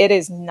technology. It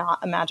is not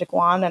a magic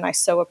wand. And I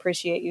so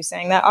appreciate you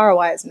saying that.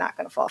 ROI is not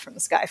going to fall from the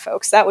sky,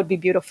 folks. That would be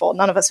beautiful.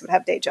 None of us would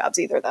have day jobs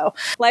either, though.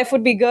 Life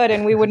would be good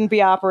and we wouldn't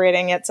be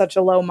operating at such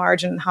a low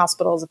margin in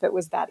hospitals if it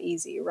was that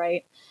easy,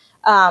 right?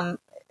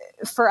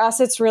 For us,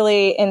 it's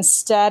really,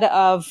 instead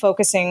of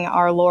focusing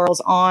our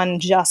laurels on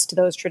just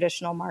those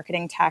traditional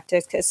marketing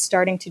tactics, it's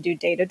starting to do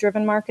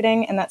data-driven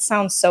marketing. And that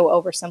sounds so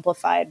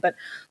oversimplified, but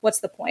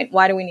what's the point?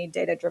 Why do we need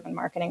data-driven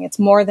marketing? It's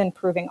more than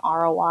proving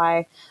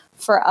ROI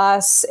For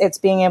us, it's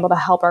being able to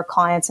help our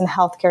clients and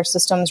healthcare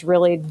systems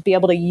really be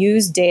able to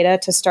use data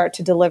to start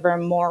to deliver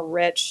more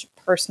rich,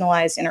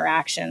 personalized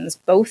interactions,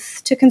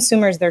 both to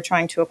consumers they're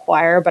trying to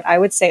acquire, but I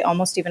would say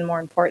almost even more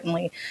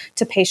importantly,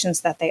 to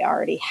patients that they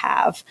already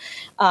have.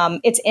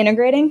 It's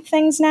integrating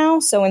things now.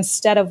 So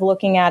instead of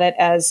looking at it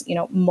as,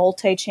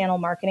 multi-channel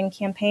marketing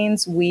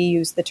campaigns, we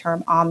use the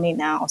term omni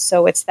now.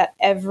 So it's that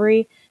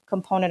every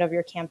component of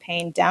your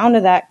campaign, down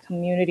to that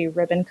community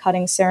ribbon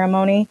cutting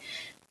ceremony,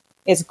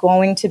 is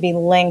going to be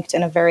linked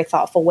in a very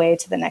thoughtful way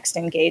to the next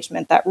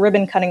engagement. That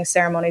ribbon cutting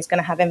ceremony is going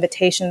to have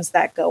invitations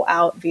that go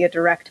out via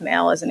direct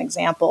mail, as an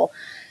example.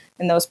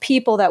 And those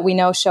people that we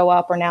know show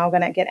up are now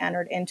going to get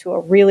entered into a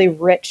really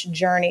rich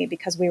journey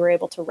because we were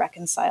able to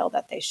reconcile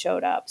that they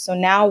showed up. So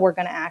now we're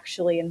going to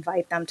actually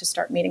invite them to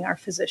start meeting our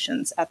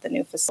physicians at the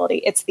new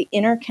facility. It's the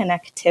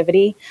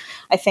interconnectivity,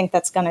 I think,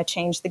 that's going to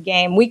change the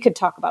game. We could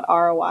talk about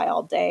ROI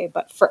all day,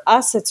 but for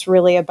us, it's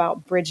really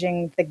about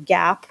bridging the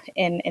gap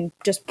in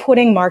just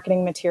putting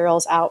marketing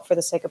materials out for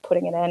the sake of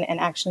putting it in and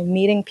actually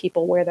meeting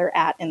people where they're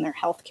at in their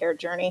healthcare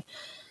journey.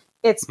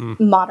 It's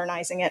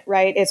modernizing it,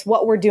 right? It's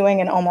what we're doing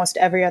in almost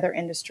every other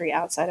industry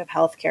outside of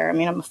healthcare. I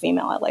mean, I'm a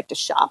female. I like to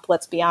shop.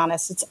 Let's be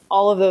honest. It's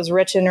all of those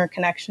rich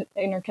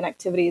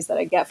interconnectivities that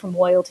I get from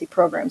loyalty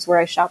programs where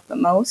I shop the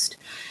most.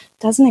 It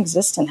doesn't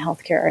exist in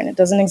healthcare, and it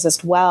doesn't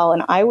exist well.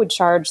 And I would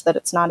charge that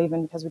it's not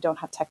even because we don't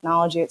have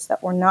technology. It's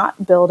that we're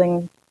not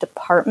building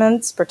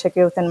departments,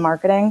 particularly within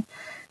marketing,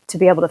 to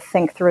be able to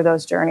think through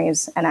those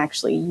journeys and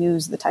actually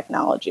use the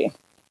technology.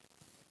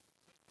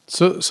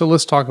 So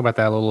let's talk about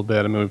that a little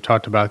bit. I mean, we've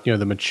talked about,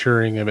 the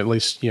maturing of, at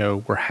least,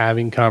 we're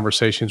having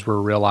conversations,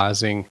 we're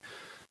realizing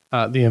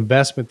the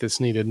investment that's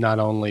needed, not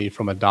only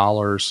from a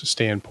dollars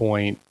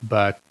standpoint,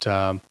 but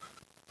an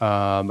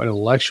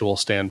intellectual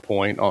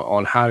standpoint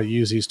on how to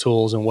use these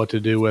tools and what to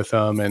do with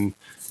them, and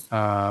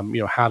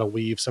how to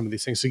weave some of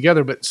these things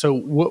together. But so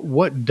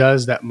what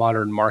does that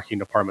modern marketing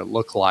department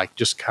look like,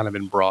 just kind of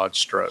in broad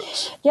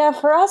strokes? Yeah,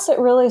 for us, it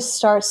really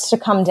starts to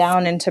come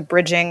down into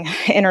bridging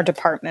inner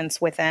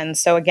departments within.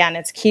 So again,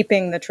 it's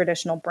keeping the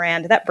traditional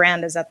brand. That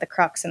brand is at the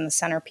crux and the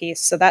centerpiece.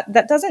 So that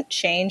doesn't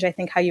change. I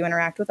think how you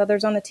interact with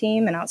others on the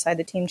team and outside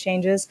the team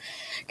changes.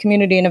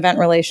 Community and event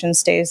relations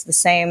stays the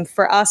same.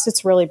 For us,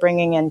 it's really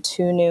bringing in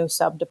two new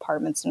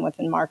sub-departments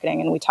within marketing.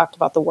 And we talked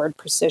about the word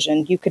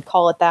precision. You could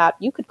call it that.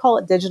 You could call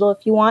it digital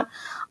if you want.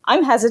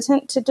 I'm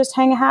hesitant to just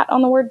hang a hat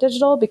on the word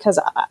digital because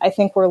I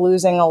think we're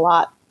losing a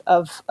lot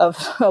of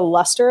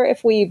luster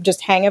if we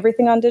just hang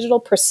everything on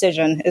digital.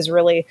 Precision is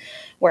really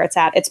where it's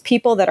at. It's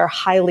people that are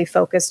highly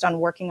focused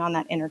on working on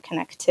that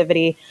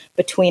interconnectivity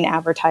between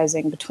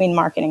advertising, between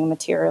marketing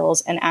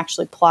materials, and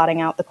actually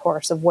plotting out the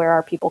course of where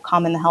our people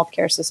come in the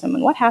healthcare system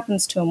and what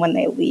happens to them when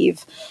they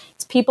leave.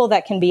 It's people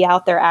that can be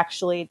out there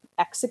actually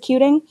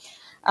executing.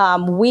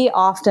 We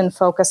often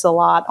focus a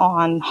lot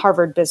on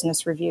Harvard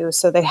Business Review.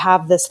 So they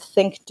have this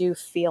think, do,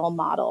 feel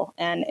model,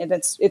 and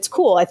it's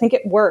cool. I think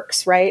it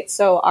works, right?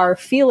 So our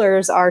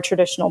feelers are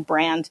traditional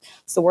brand.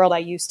 It's the world I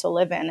used to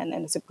live in, and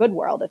it's a good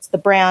world. It's the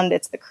brand,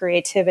 it's the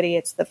creativity,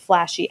 it's the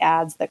flashy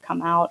ads that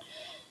come out.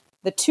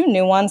 The two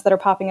new ones that are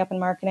popping up in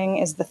marketing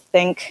is the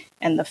think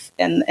and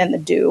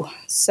the do.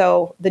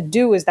 So the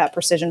do is that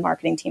precision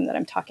marketing team that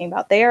I'm talking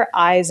about. They are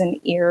eyes and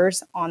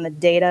ears on the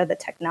data, the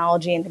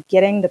technology, and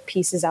getting the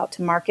pieces out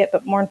to market.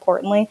 But more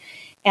importantly,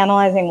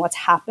 analyzing what's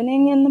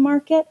happening in the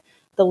market,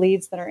 the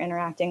leads that are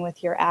interacting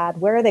with your ad.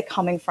 Where are they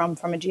coming from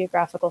a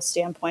geographical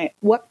standpoint?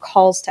 What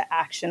calls to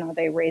action are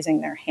they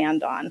raising their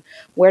hand on?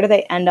 Where do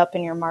they end up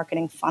in your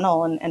marketing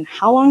funnel? And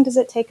how long does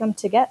it take them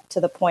to get to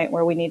the point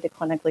where we need to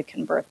clinically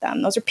convert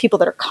them? Those are people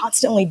that are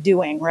constantly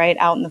doing, right,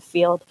 out in the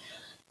field.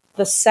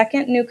 The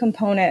second new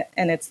component,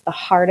 and it's the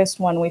hardest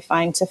one we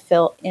find to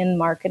fill in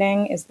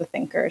marketing, is the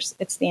thinkers.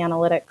 It's the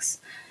analytics.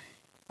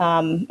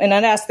 And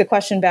I'd ask the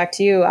question back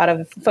to you, out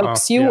of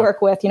folks you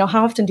work with,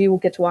 how often do you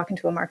get to walk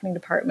into a marketing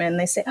department and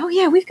they say, oh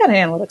yeah, we've got an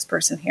analytics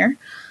person here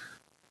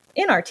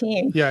in our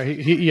team. Yeah.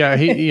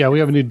 We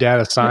have a new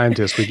data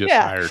scientist we just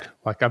hired.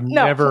 Like I've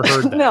never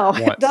heard that. No,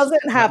 once. It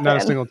doesn't happen. Not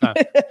a single time.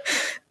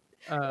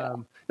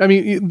 I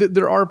mean,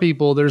 there are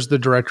people, there's the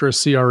director of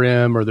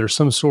CRM, or there's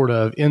some sort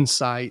of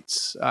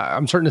insights.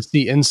 I'm starting to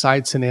see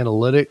insights and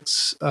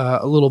analytics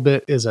a little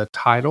bit as a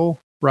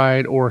title,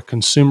 right? Or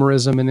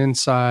consumerism and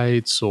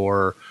insights,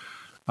 or,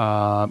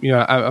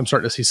 I'm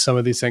starting to see some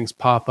of these things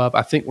pop up.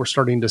 I think we're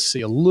starting to see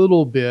a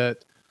little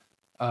bit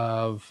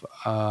of,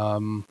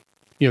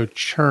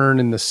 churn,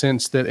 in the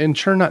sense that, and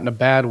churn not in a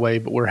bad way,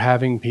 but we're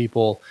having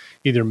people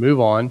either move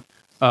on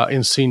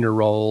in senior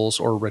roles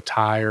or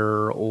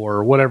retire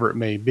or whatever it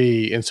may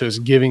be. And so it's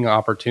giving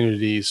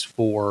opportunities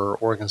for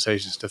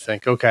organizations to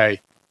think,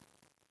 okay,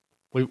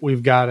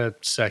 we've got a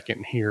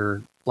second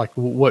here. Like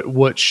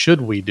what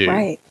should we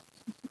do?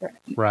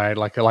 Right.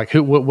 Like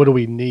what do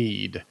we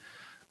need?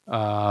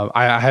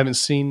 I haven't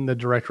seen the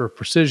director of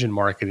precision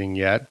marketing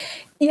yet.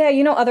 Yeah,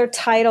 other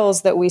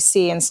titles that we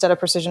see instead of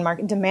precision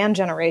marketing, demand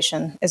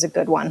generation is a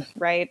good one,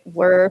 right?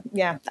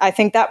 I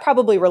think that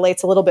probably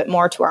relates a little bit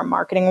more to our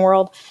marketing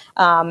world.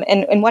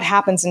 And what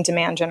happens in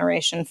demand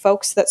generation,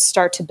 folks that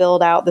start to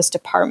build out this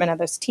department of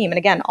this team. And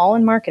again, all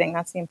in marketing,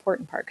 that's the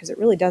important part, because it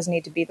really does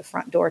need to be the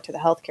front door to the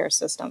healthcare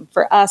system.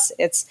 For us,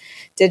 it's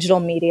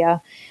digital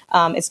media,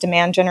 it's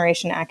demand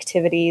generation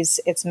activities,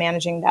 it's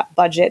managing that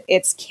budget,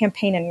 it's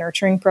campaign and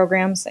nurturing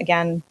programs.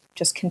 Again,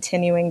 just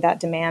continuing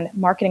that demand,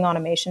 marketing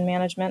automation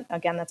management.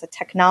 Again, that's a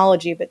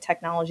technology, but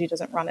technology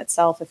doesn't run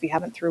itself if you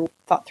haven't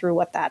thought through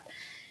what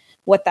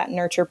that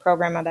nurture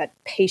program or that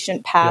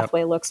patient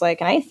pathway looks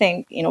like. And I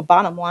think,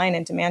 bottom line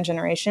in demand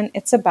generation,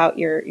 it's about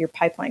your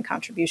pipeline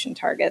contribution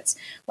targets,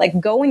 like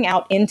going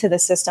out into the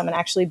system and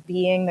actually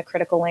being the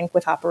critical link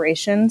with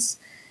operations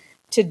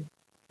to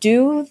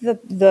do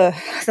the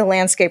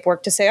landscape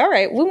work to say, all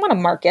right, we want to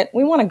market,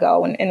 we want to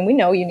go, and we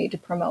know you need to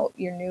promote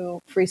your new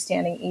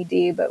freestanding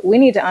ED, but we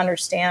need to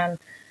understand,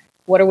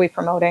 what are we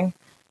promoting?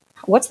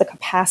 What's the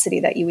capacity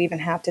that you even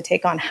have to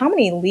take on? How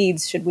many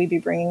leads should we be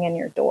bringing in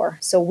your door?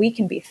 So we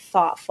can be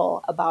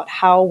thoughtful about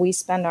how we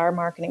spend our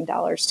marketing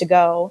dollars to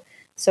go,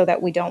 so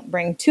that we don't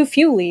bring too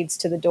few leads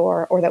to the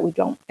door, or that we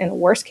don't, in a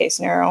worst case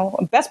scenario,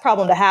 best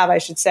problem to have, I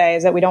should say,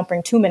 is that we don't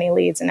bring too many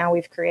leads, and now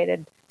we've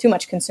created too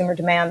much consumer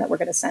demand that we're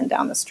going to send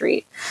down the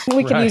street.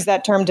 We could use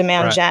that term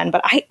demand gen,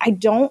 but I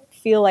don't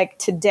feel like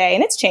today,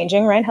 and it's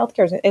changing, right?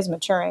 Healthcare is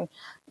maturing.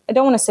 I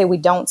don't want to say we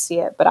don't see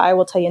it, but I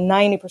will tell you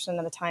 90%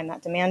 of the time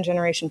that demand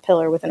generation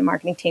pillar within a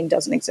marketing team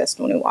doesn't exist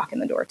when we walk in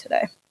the door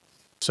today.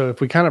 So if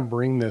we kind of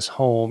bring this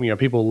home,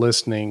 people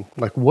listening,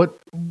 like what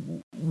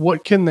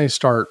can they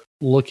start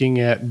looking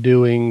at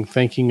doing,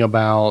 thinking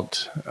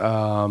about,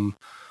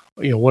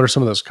 what are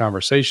some of those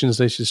conversations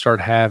they should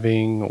start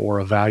having, or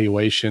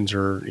evaluations,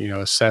 or,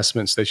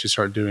 assessments they should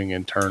start doing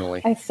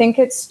internally? I think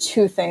it's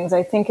two things.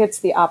 I think it's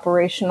the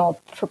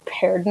operational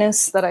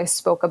preparedness that I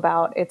spoke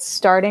about. It's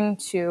starting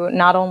to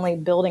not only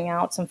building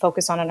out some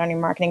focus on it on your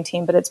marketing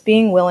team, but it's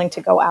being willing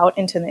to go out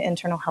into the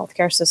internal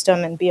healthcare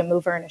system and be a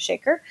mover and a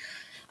shaker.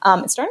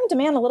 It's starting to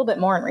demand a little bit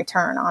more in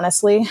return,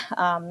 honestly.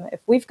 If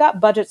we've got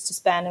budgets to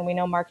spend and we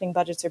know marketing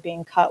budgets are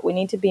being cut, we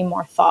need to be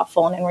more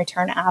thoughtful and in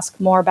return ask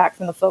more back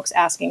from the folks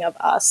asking of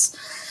us.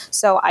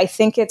 So I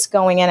think it's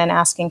going in and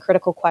asking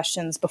critical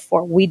questions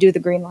before we do the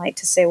green light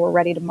to say we're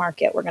ready to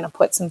market. We're going to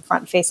put some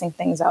front-facing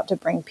things out to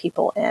bring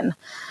people in.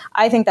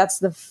 I think that's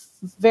the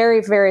very,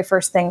 very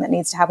first thing that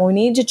needs to happen. We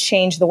need to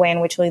change the way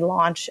in which we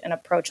launch and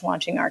approach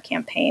launching our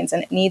campaigns.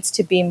 And it needs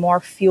to be more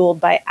fueled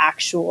by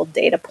actual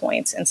data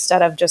points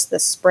instead of just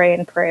this spray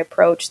and pray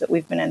approach that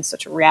we've been in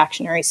such a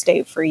reactionary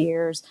state for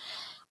years.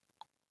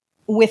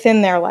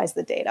 Within there lies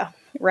the data,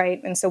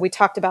 right? And so we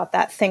talked about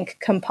that think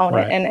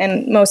component. Right.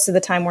 And most of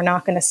the time, we're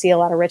not going to see a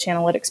lot of rich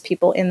analytics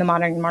people in the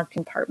modern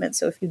marketing department.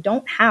 So if you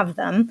don't have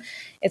them,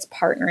 it's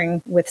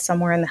partnering with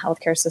somewhere in the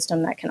healthcare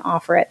system that can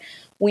offer it.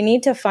 We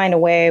need to find a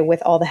way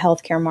with all the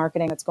healthcare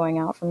marketing that's going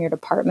out from your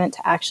department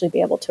to actually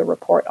be able to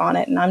report on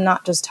it. And I'm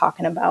not just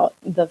talking about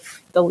the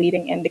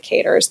leading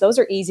indicators. Those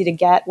are easy to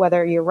get,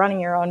 whether you're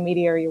running your own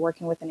media or you're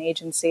working with an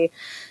agency.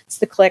 It's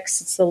the clicks,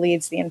 it's the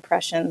leads, the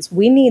impressions.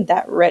 We need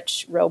that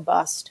rich,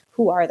 robust,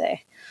 who are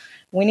they?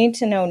 We need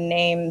to know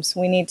names,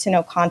 we need to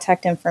know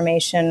contact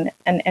information,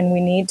 and we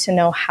need to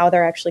know how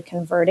they're actually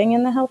converting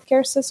in the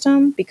healthcare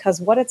system, because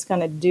what it's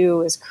going to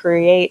do is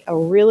create a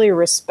really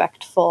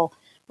respectful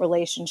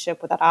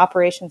relationship with that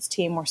operations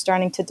team we're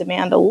starting to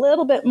demand a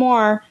little bit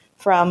more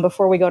from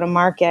before we go to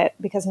market,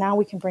 because now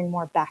we can bring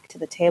more back to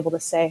the table to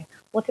say,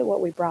 look at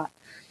what we brought.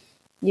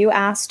 You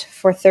asked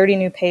for 30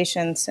 new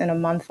patients in a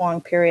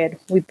month-long period.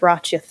 We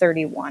brought you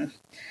 31.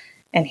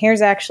 And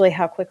here's actually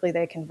how quickly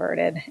they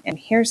converted. And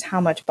here's how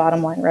much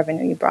bottom line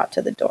revenue you brought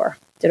to the door.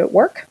 Did it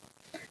work?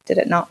 Did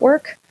it not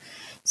work?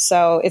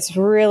 So it's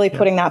really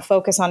putting that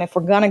focus on, if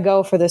we're going to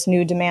go for this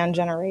new demand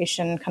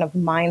generation kind of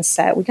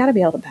mindset, we got to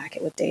be able to back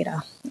it with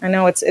data. I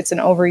know it's an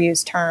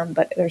overused term,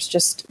 but there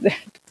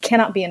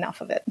cannot be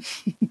enough of it.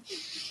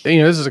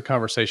 This is a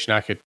conversation I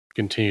could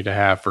continue to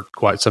have for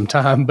quite some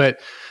time, but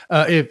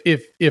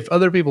if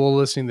other people are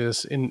listening to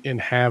this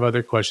and have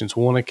other questions,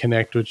 want to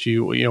connect with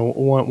you,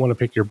 want to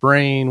pick your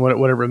brain,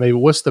 whatever it may be,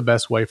 what's the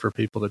best way for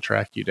people to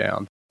track you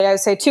down? I would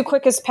say two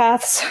quickest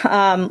paths,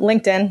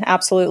 LinkedIn,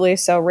 absolutely.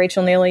 So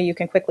Rachel Neely, you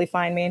can quickly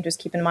find me, and just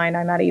keep in mind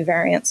I'm at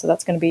eVariant, so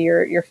that's going to be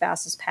your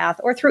fastest path,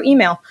 or through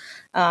email.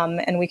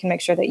 And we can make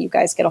sure that you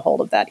guys get a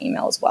hold of that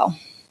email as well.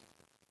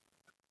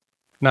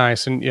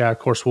 Nice. And of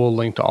course, we'll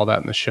link to all that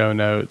in the show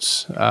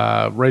notes.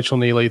 Rachel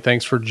Neely,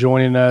 thanks for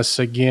joining us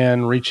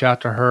again. Reach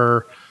out to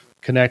her,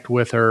 connect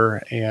with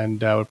her,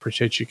 and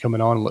appreciate you coming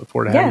on and look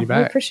forward to having you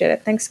back. I appreciate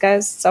it. Thanks,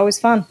 guys. It's always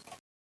fun.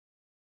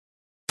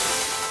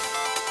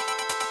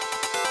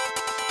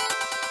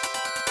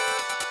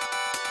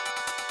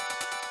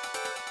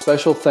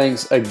 Special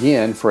thanks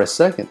again for a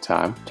second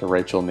time to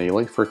Rachel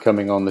Neely for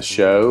coming on the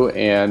show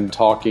and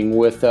talking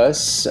with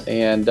us.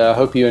 And I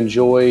hope you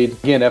enjoyed,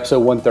 again, episode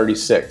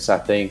 136. I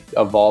think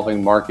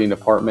Evolving Marketing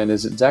Department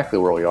is exactly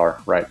where we are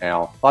right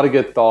now. A lot of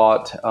good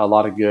thought, a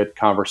lot of good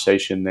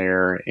conversation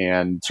there,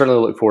 and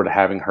certainly look forward to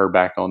having her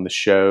back on the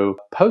show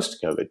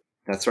post-COVID.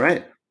 That's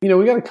right.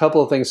 We got a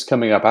couple of things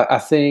coming up. I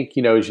think,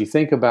 as you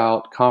think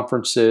about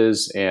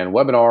conferences and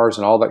webinars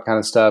and all that kind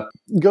of stuff,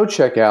 go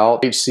check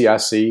out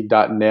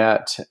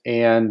hcic.net.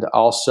 And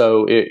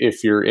also,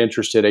 if you're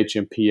interested,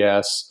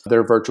 HMPS,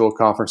 their virtual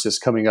conference is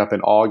coming up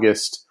in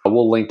August.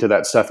 We'll link to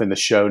that stuff in the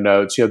show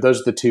notes.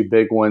 Those are the two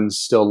big ones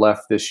still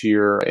left this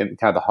year in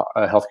kind of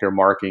the healthcare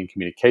marketing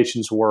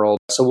communications world.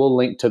 So we'll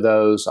link to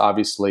those.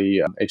 Obviously,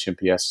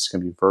 HMPS is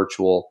going to be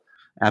virtual.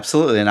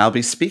 Absolutely. And I'll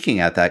be speaking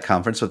at that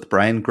conference with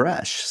Brian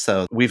Gresh.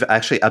 So we've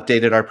actually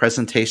updated our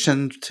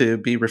presentation to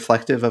be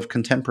reflective of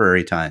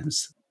contemporary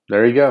times.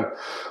 There you go.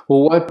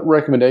 Well, what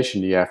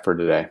recommendation do you have for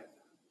today?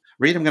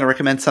 Reed, I'm going to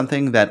recommend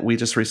something that we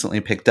just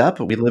recently picked up.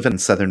 We live in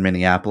southern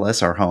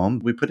Minneapolis, our home.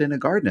 We put in a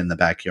garden in the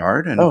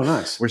backyard, and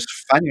nice. We're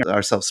finding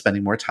ourselves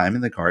spending more time in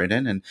the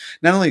garden and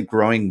not only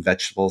growing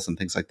vegetables and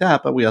things like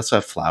that, but we also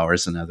have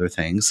flowers and other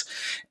things.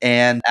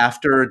 And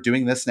after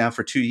doing this now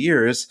for 2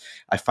 years,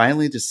 I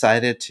finally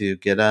decided to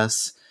get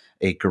us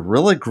a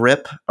Gorilla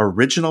Grip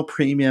Original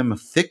Premium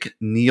Thick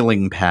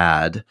Kneeling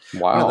Pad.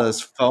 Wow. One of those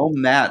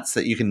foam mats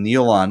that you can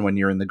kneel on when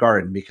you're in the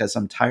garden, because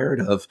I'm tired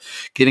of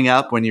getting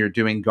up when you're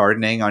doing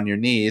gardening on your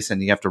knees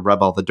and you have to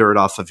rub all the dirt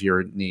off of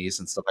your knees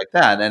and stuff like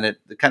that. And it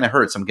kind of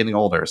hurts. I'm getting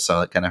older,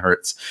 so it kind of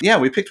hurts. Yeah,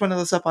 we picked one of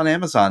those up on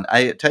Amazon.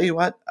 I tell you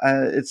what,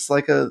 it's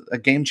like a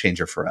game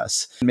changer for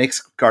us. It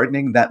makes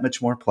gardening that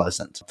much more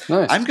pleasant.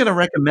 Nice. I'm going to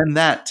recommend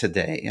that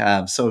today.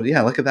 So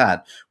yeah, look at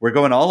that. We're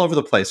going all over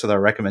the place with our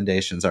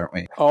recommendations, aren't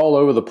we? All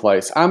over the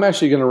place. I'm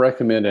actually going to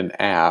recommend an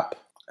app.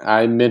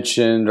 I've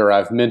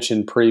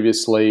mentioned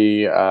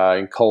previously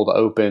in cold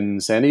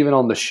opens and even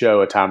on the show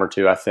a time or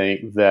two, I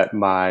think, that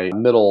my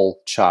middle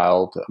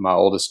child, my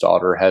oldest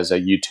daughter, has a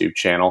YouTube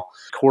channel.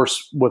 Of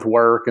course, with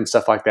work and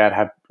stuff like that,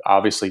 have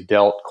obviously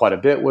dealt quite a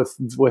bit with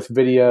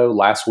video.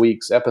 Last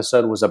week's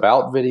episode was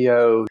about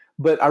video.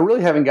 But I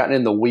really haven't gotten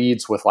in the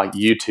weeds with like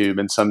YouTube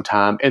in some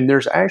time. And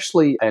there's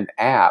actually an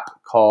app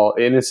called,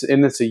 and it's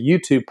a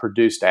YouTube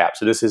produced app.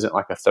 So this isn't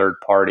like a third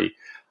party.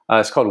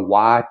 It's called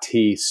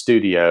YT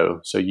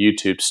Studio. So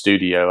YouTube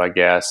Studio, I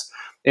guess.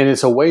 And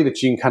it's a way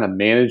that you can kind of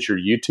manage your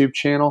YouTube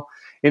channel.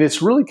 And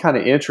it's really kind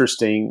of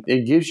interesting.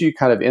 It gives you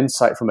kind of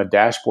insight from a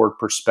dashboard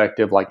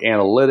perspective, like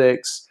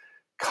analytics,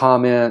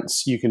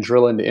 comments. You can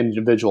drill into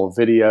individual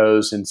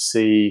videos and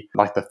see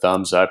like the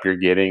thumbs up you're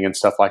getting and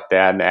stuff like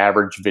that, and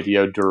average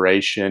video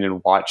duration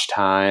and watch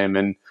time,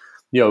 and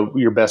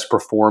your best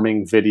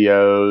performing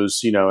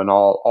videos, and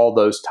all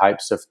those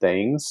types of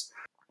things.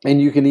 And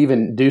you can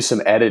even do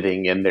some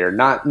editing in there.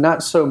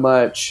 Not so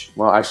much,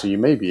 well, actually, you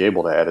may be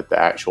able to edit the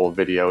actual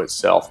video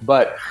itself,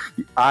 but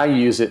I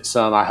use it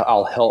some.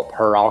 I'll help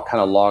her. I'll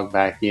kind of log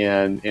back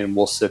in and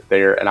we'll sit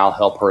there and I'll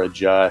help her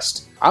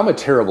adjust. I'm a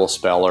terrible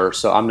speller,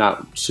 so I'm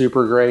not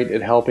super great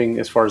at helping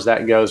as far as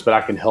that goes, but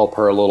I can help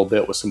her a little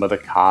bit with some of the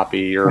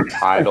copy or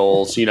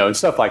titles, and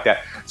stuff like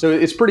that. So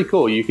it's pretty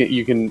cool. You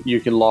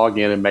can log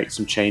in and make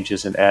some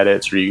changes and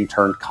edits, or you can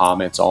turn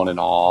comments on and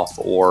off,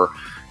 or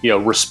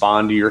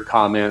respond to your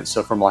comments.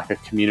 So from like a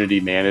community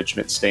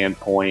management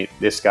standpoint,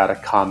 it's got a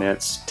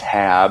comments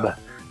tab.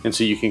 And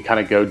so you can kind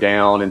of go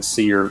down and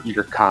see your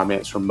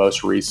comments from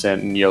most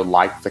recent and,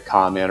 like the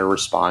comment or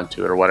respond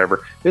to it or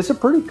whatever. It's a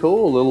pretty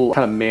cool little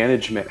kind of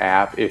management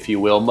app, if you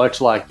will, much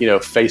like,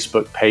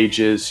 Facebook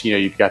pages.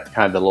 You've got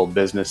kind of the little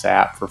business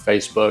app for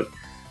Facebook.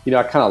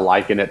 I kind of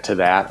liken it to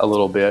that a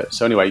little bit.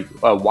 So anyway,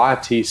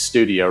 YT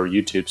Studio or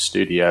YouTube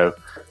Studio,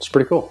 it's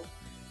pretty cool.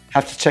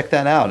 Have to check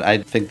that out. I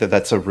think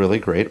that's a really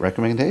great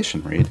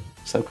recommendation, Reed.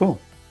 So cool.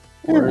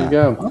 There you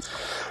go.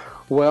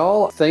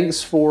 Well,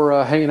 thanks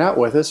for hanging out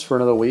with us for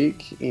another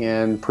week,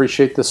 and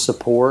appreciate the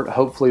support.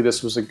 Hopefully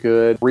this was a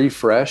good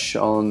refresh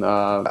on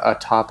a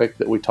topic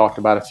that we talked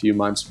about a few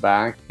months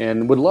back,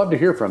 and would love to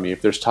hear from you.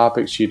 If there's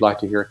topics you'd like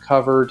to hear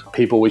covered,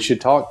 people we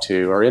should talk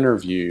to or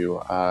interview,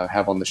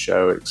 have on the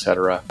show,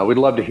 etc. We'd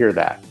love to hear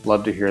that.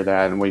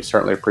 And we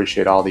certainly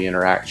appreciate all the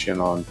interaction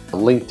on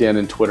LinkedIn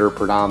and Twitter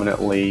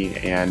predominantly,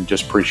 and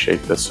just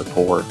appreciate the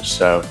support.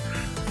 So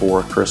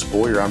for Chris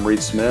Boyer, I'm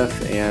Reed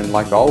Smith, and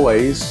like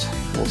always,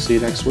 we'll see you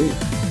next week.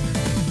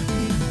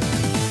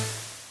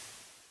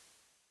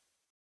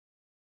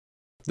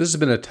 This has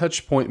been a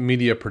Touchpoint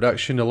Media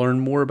production. To learn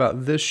more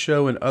about this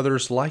show and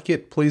others like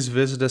it, please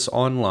visit us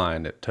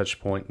online at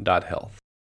touchpoint.health.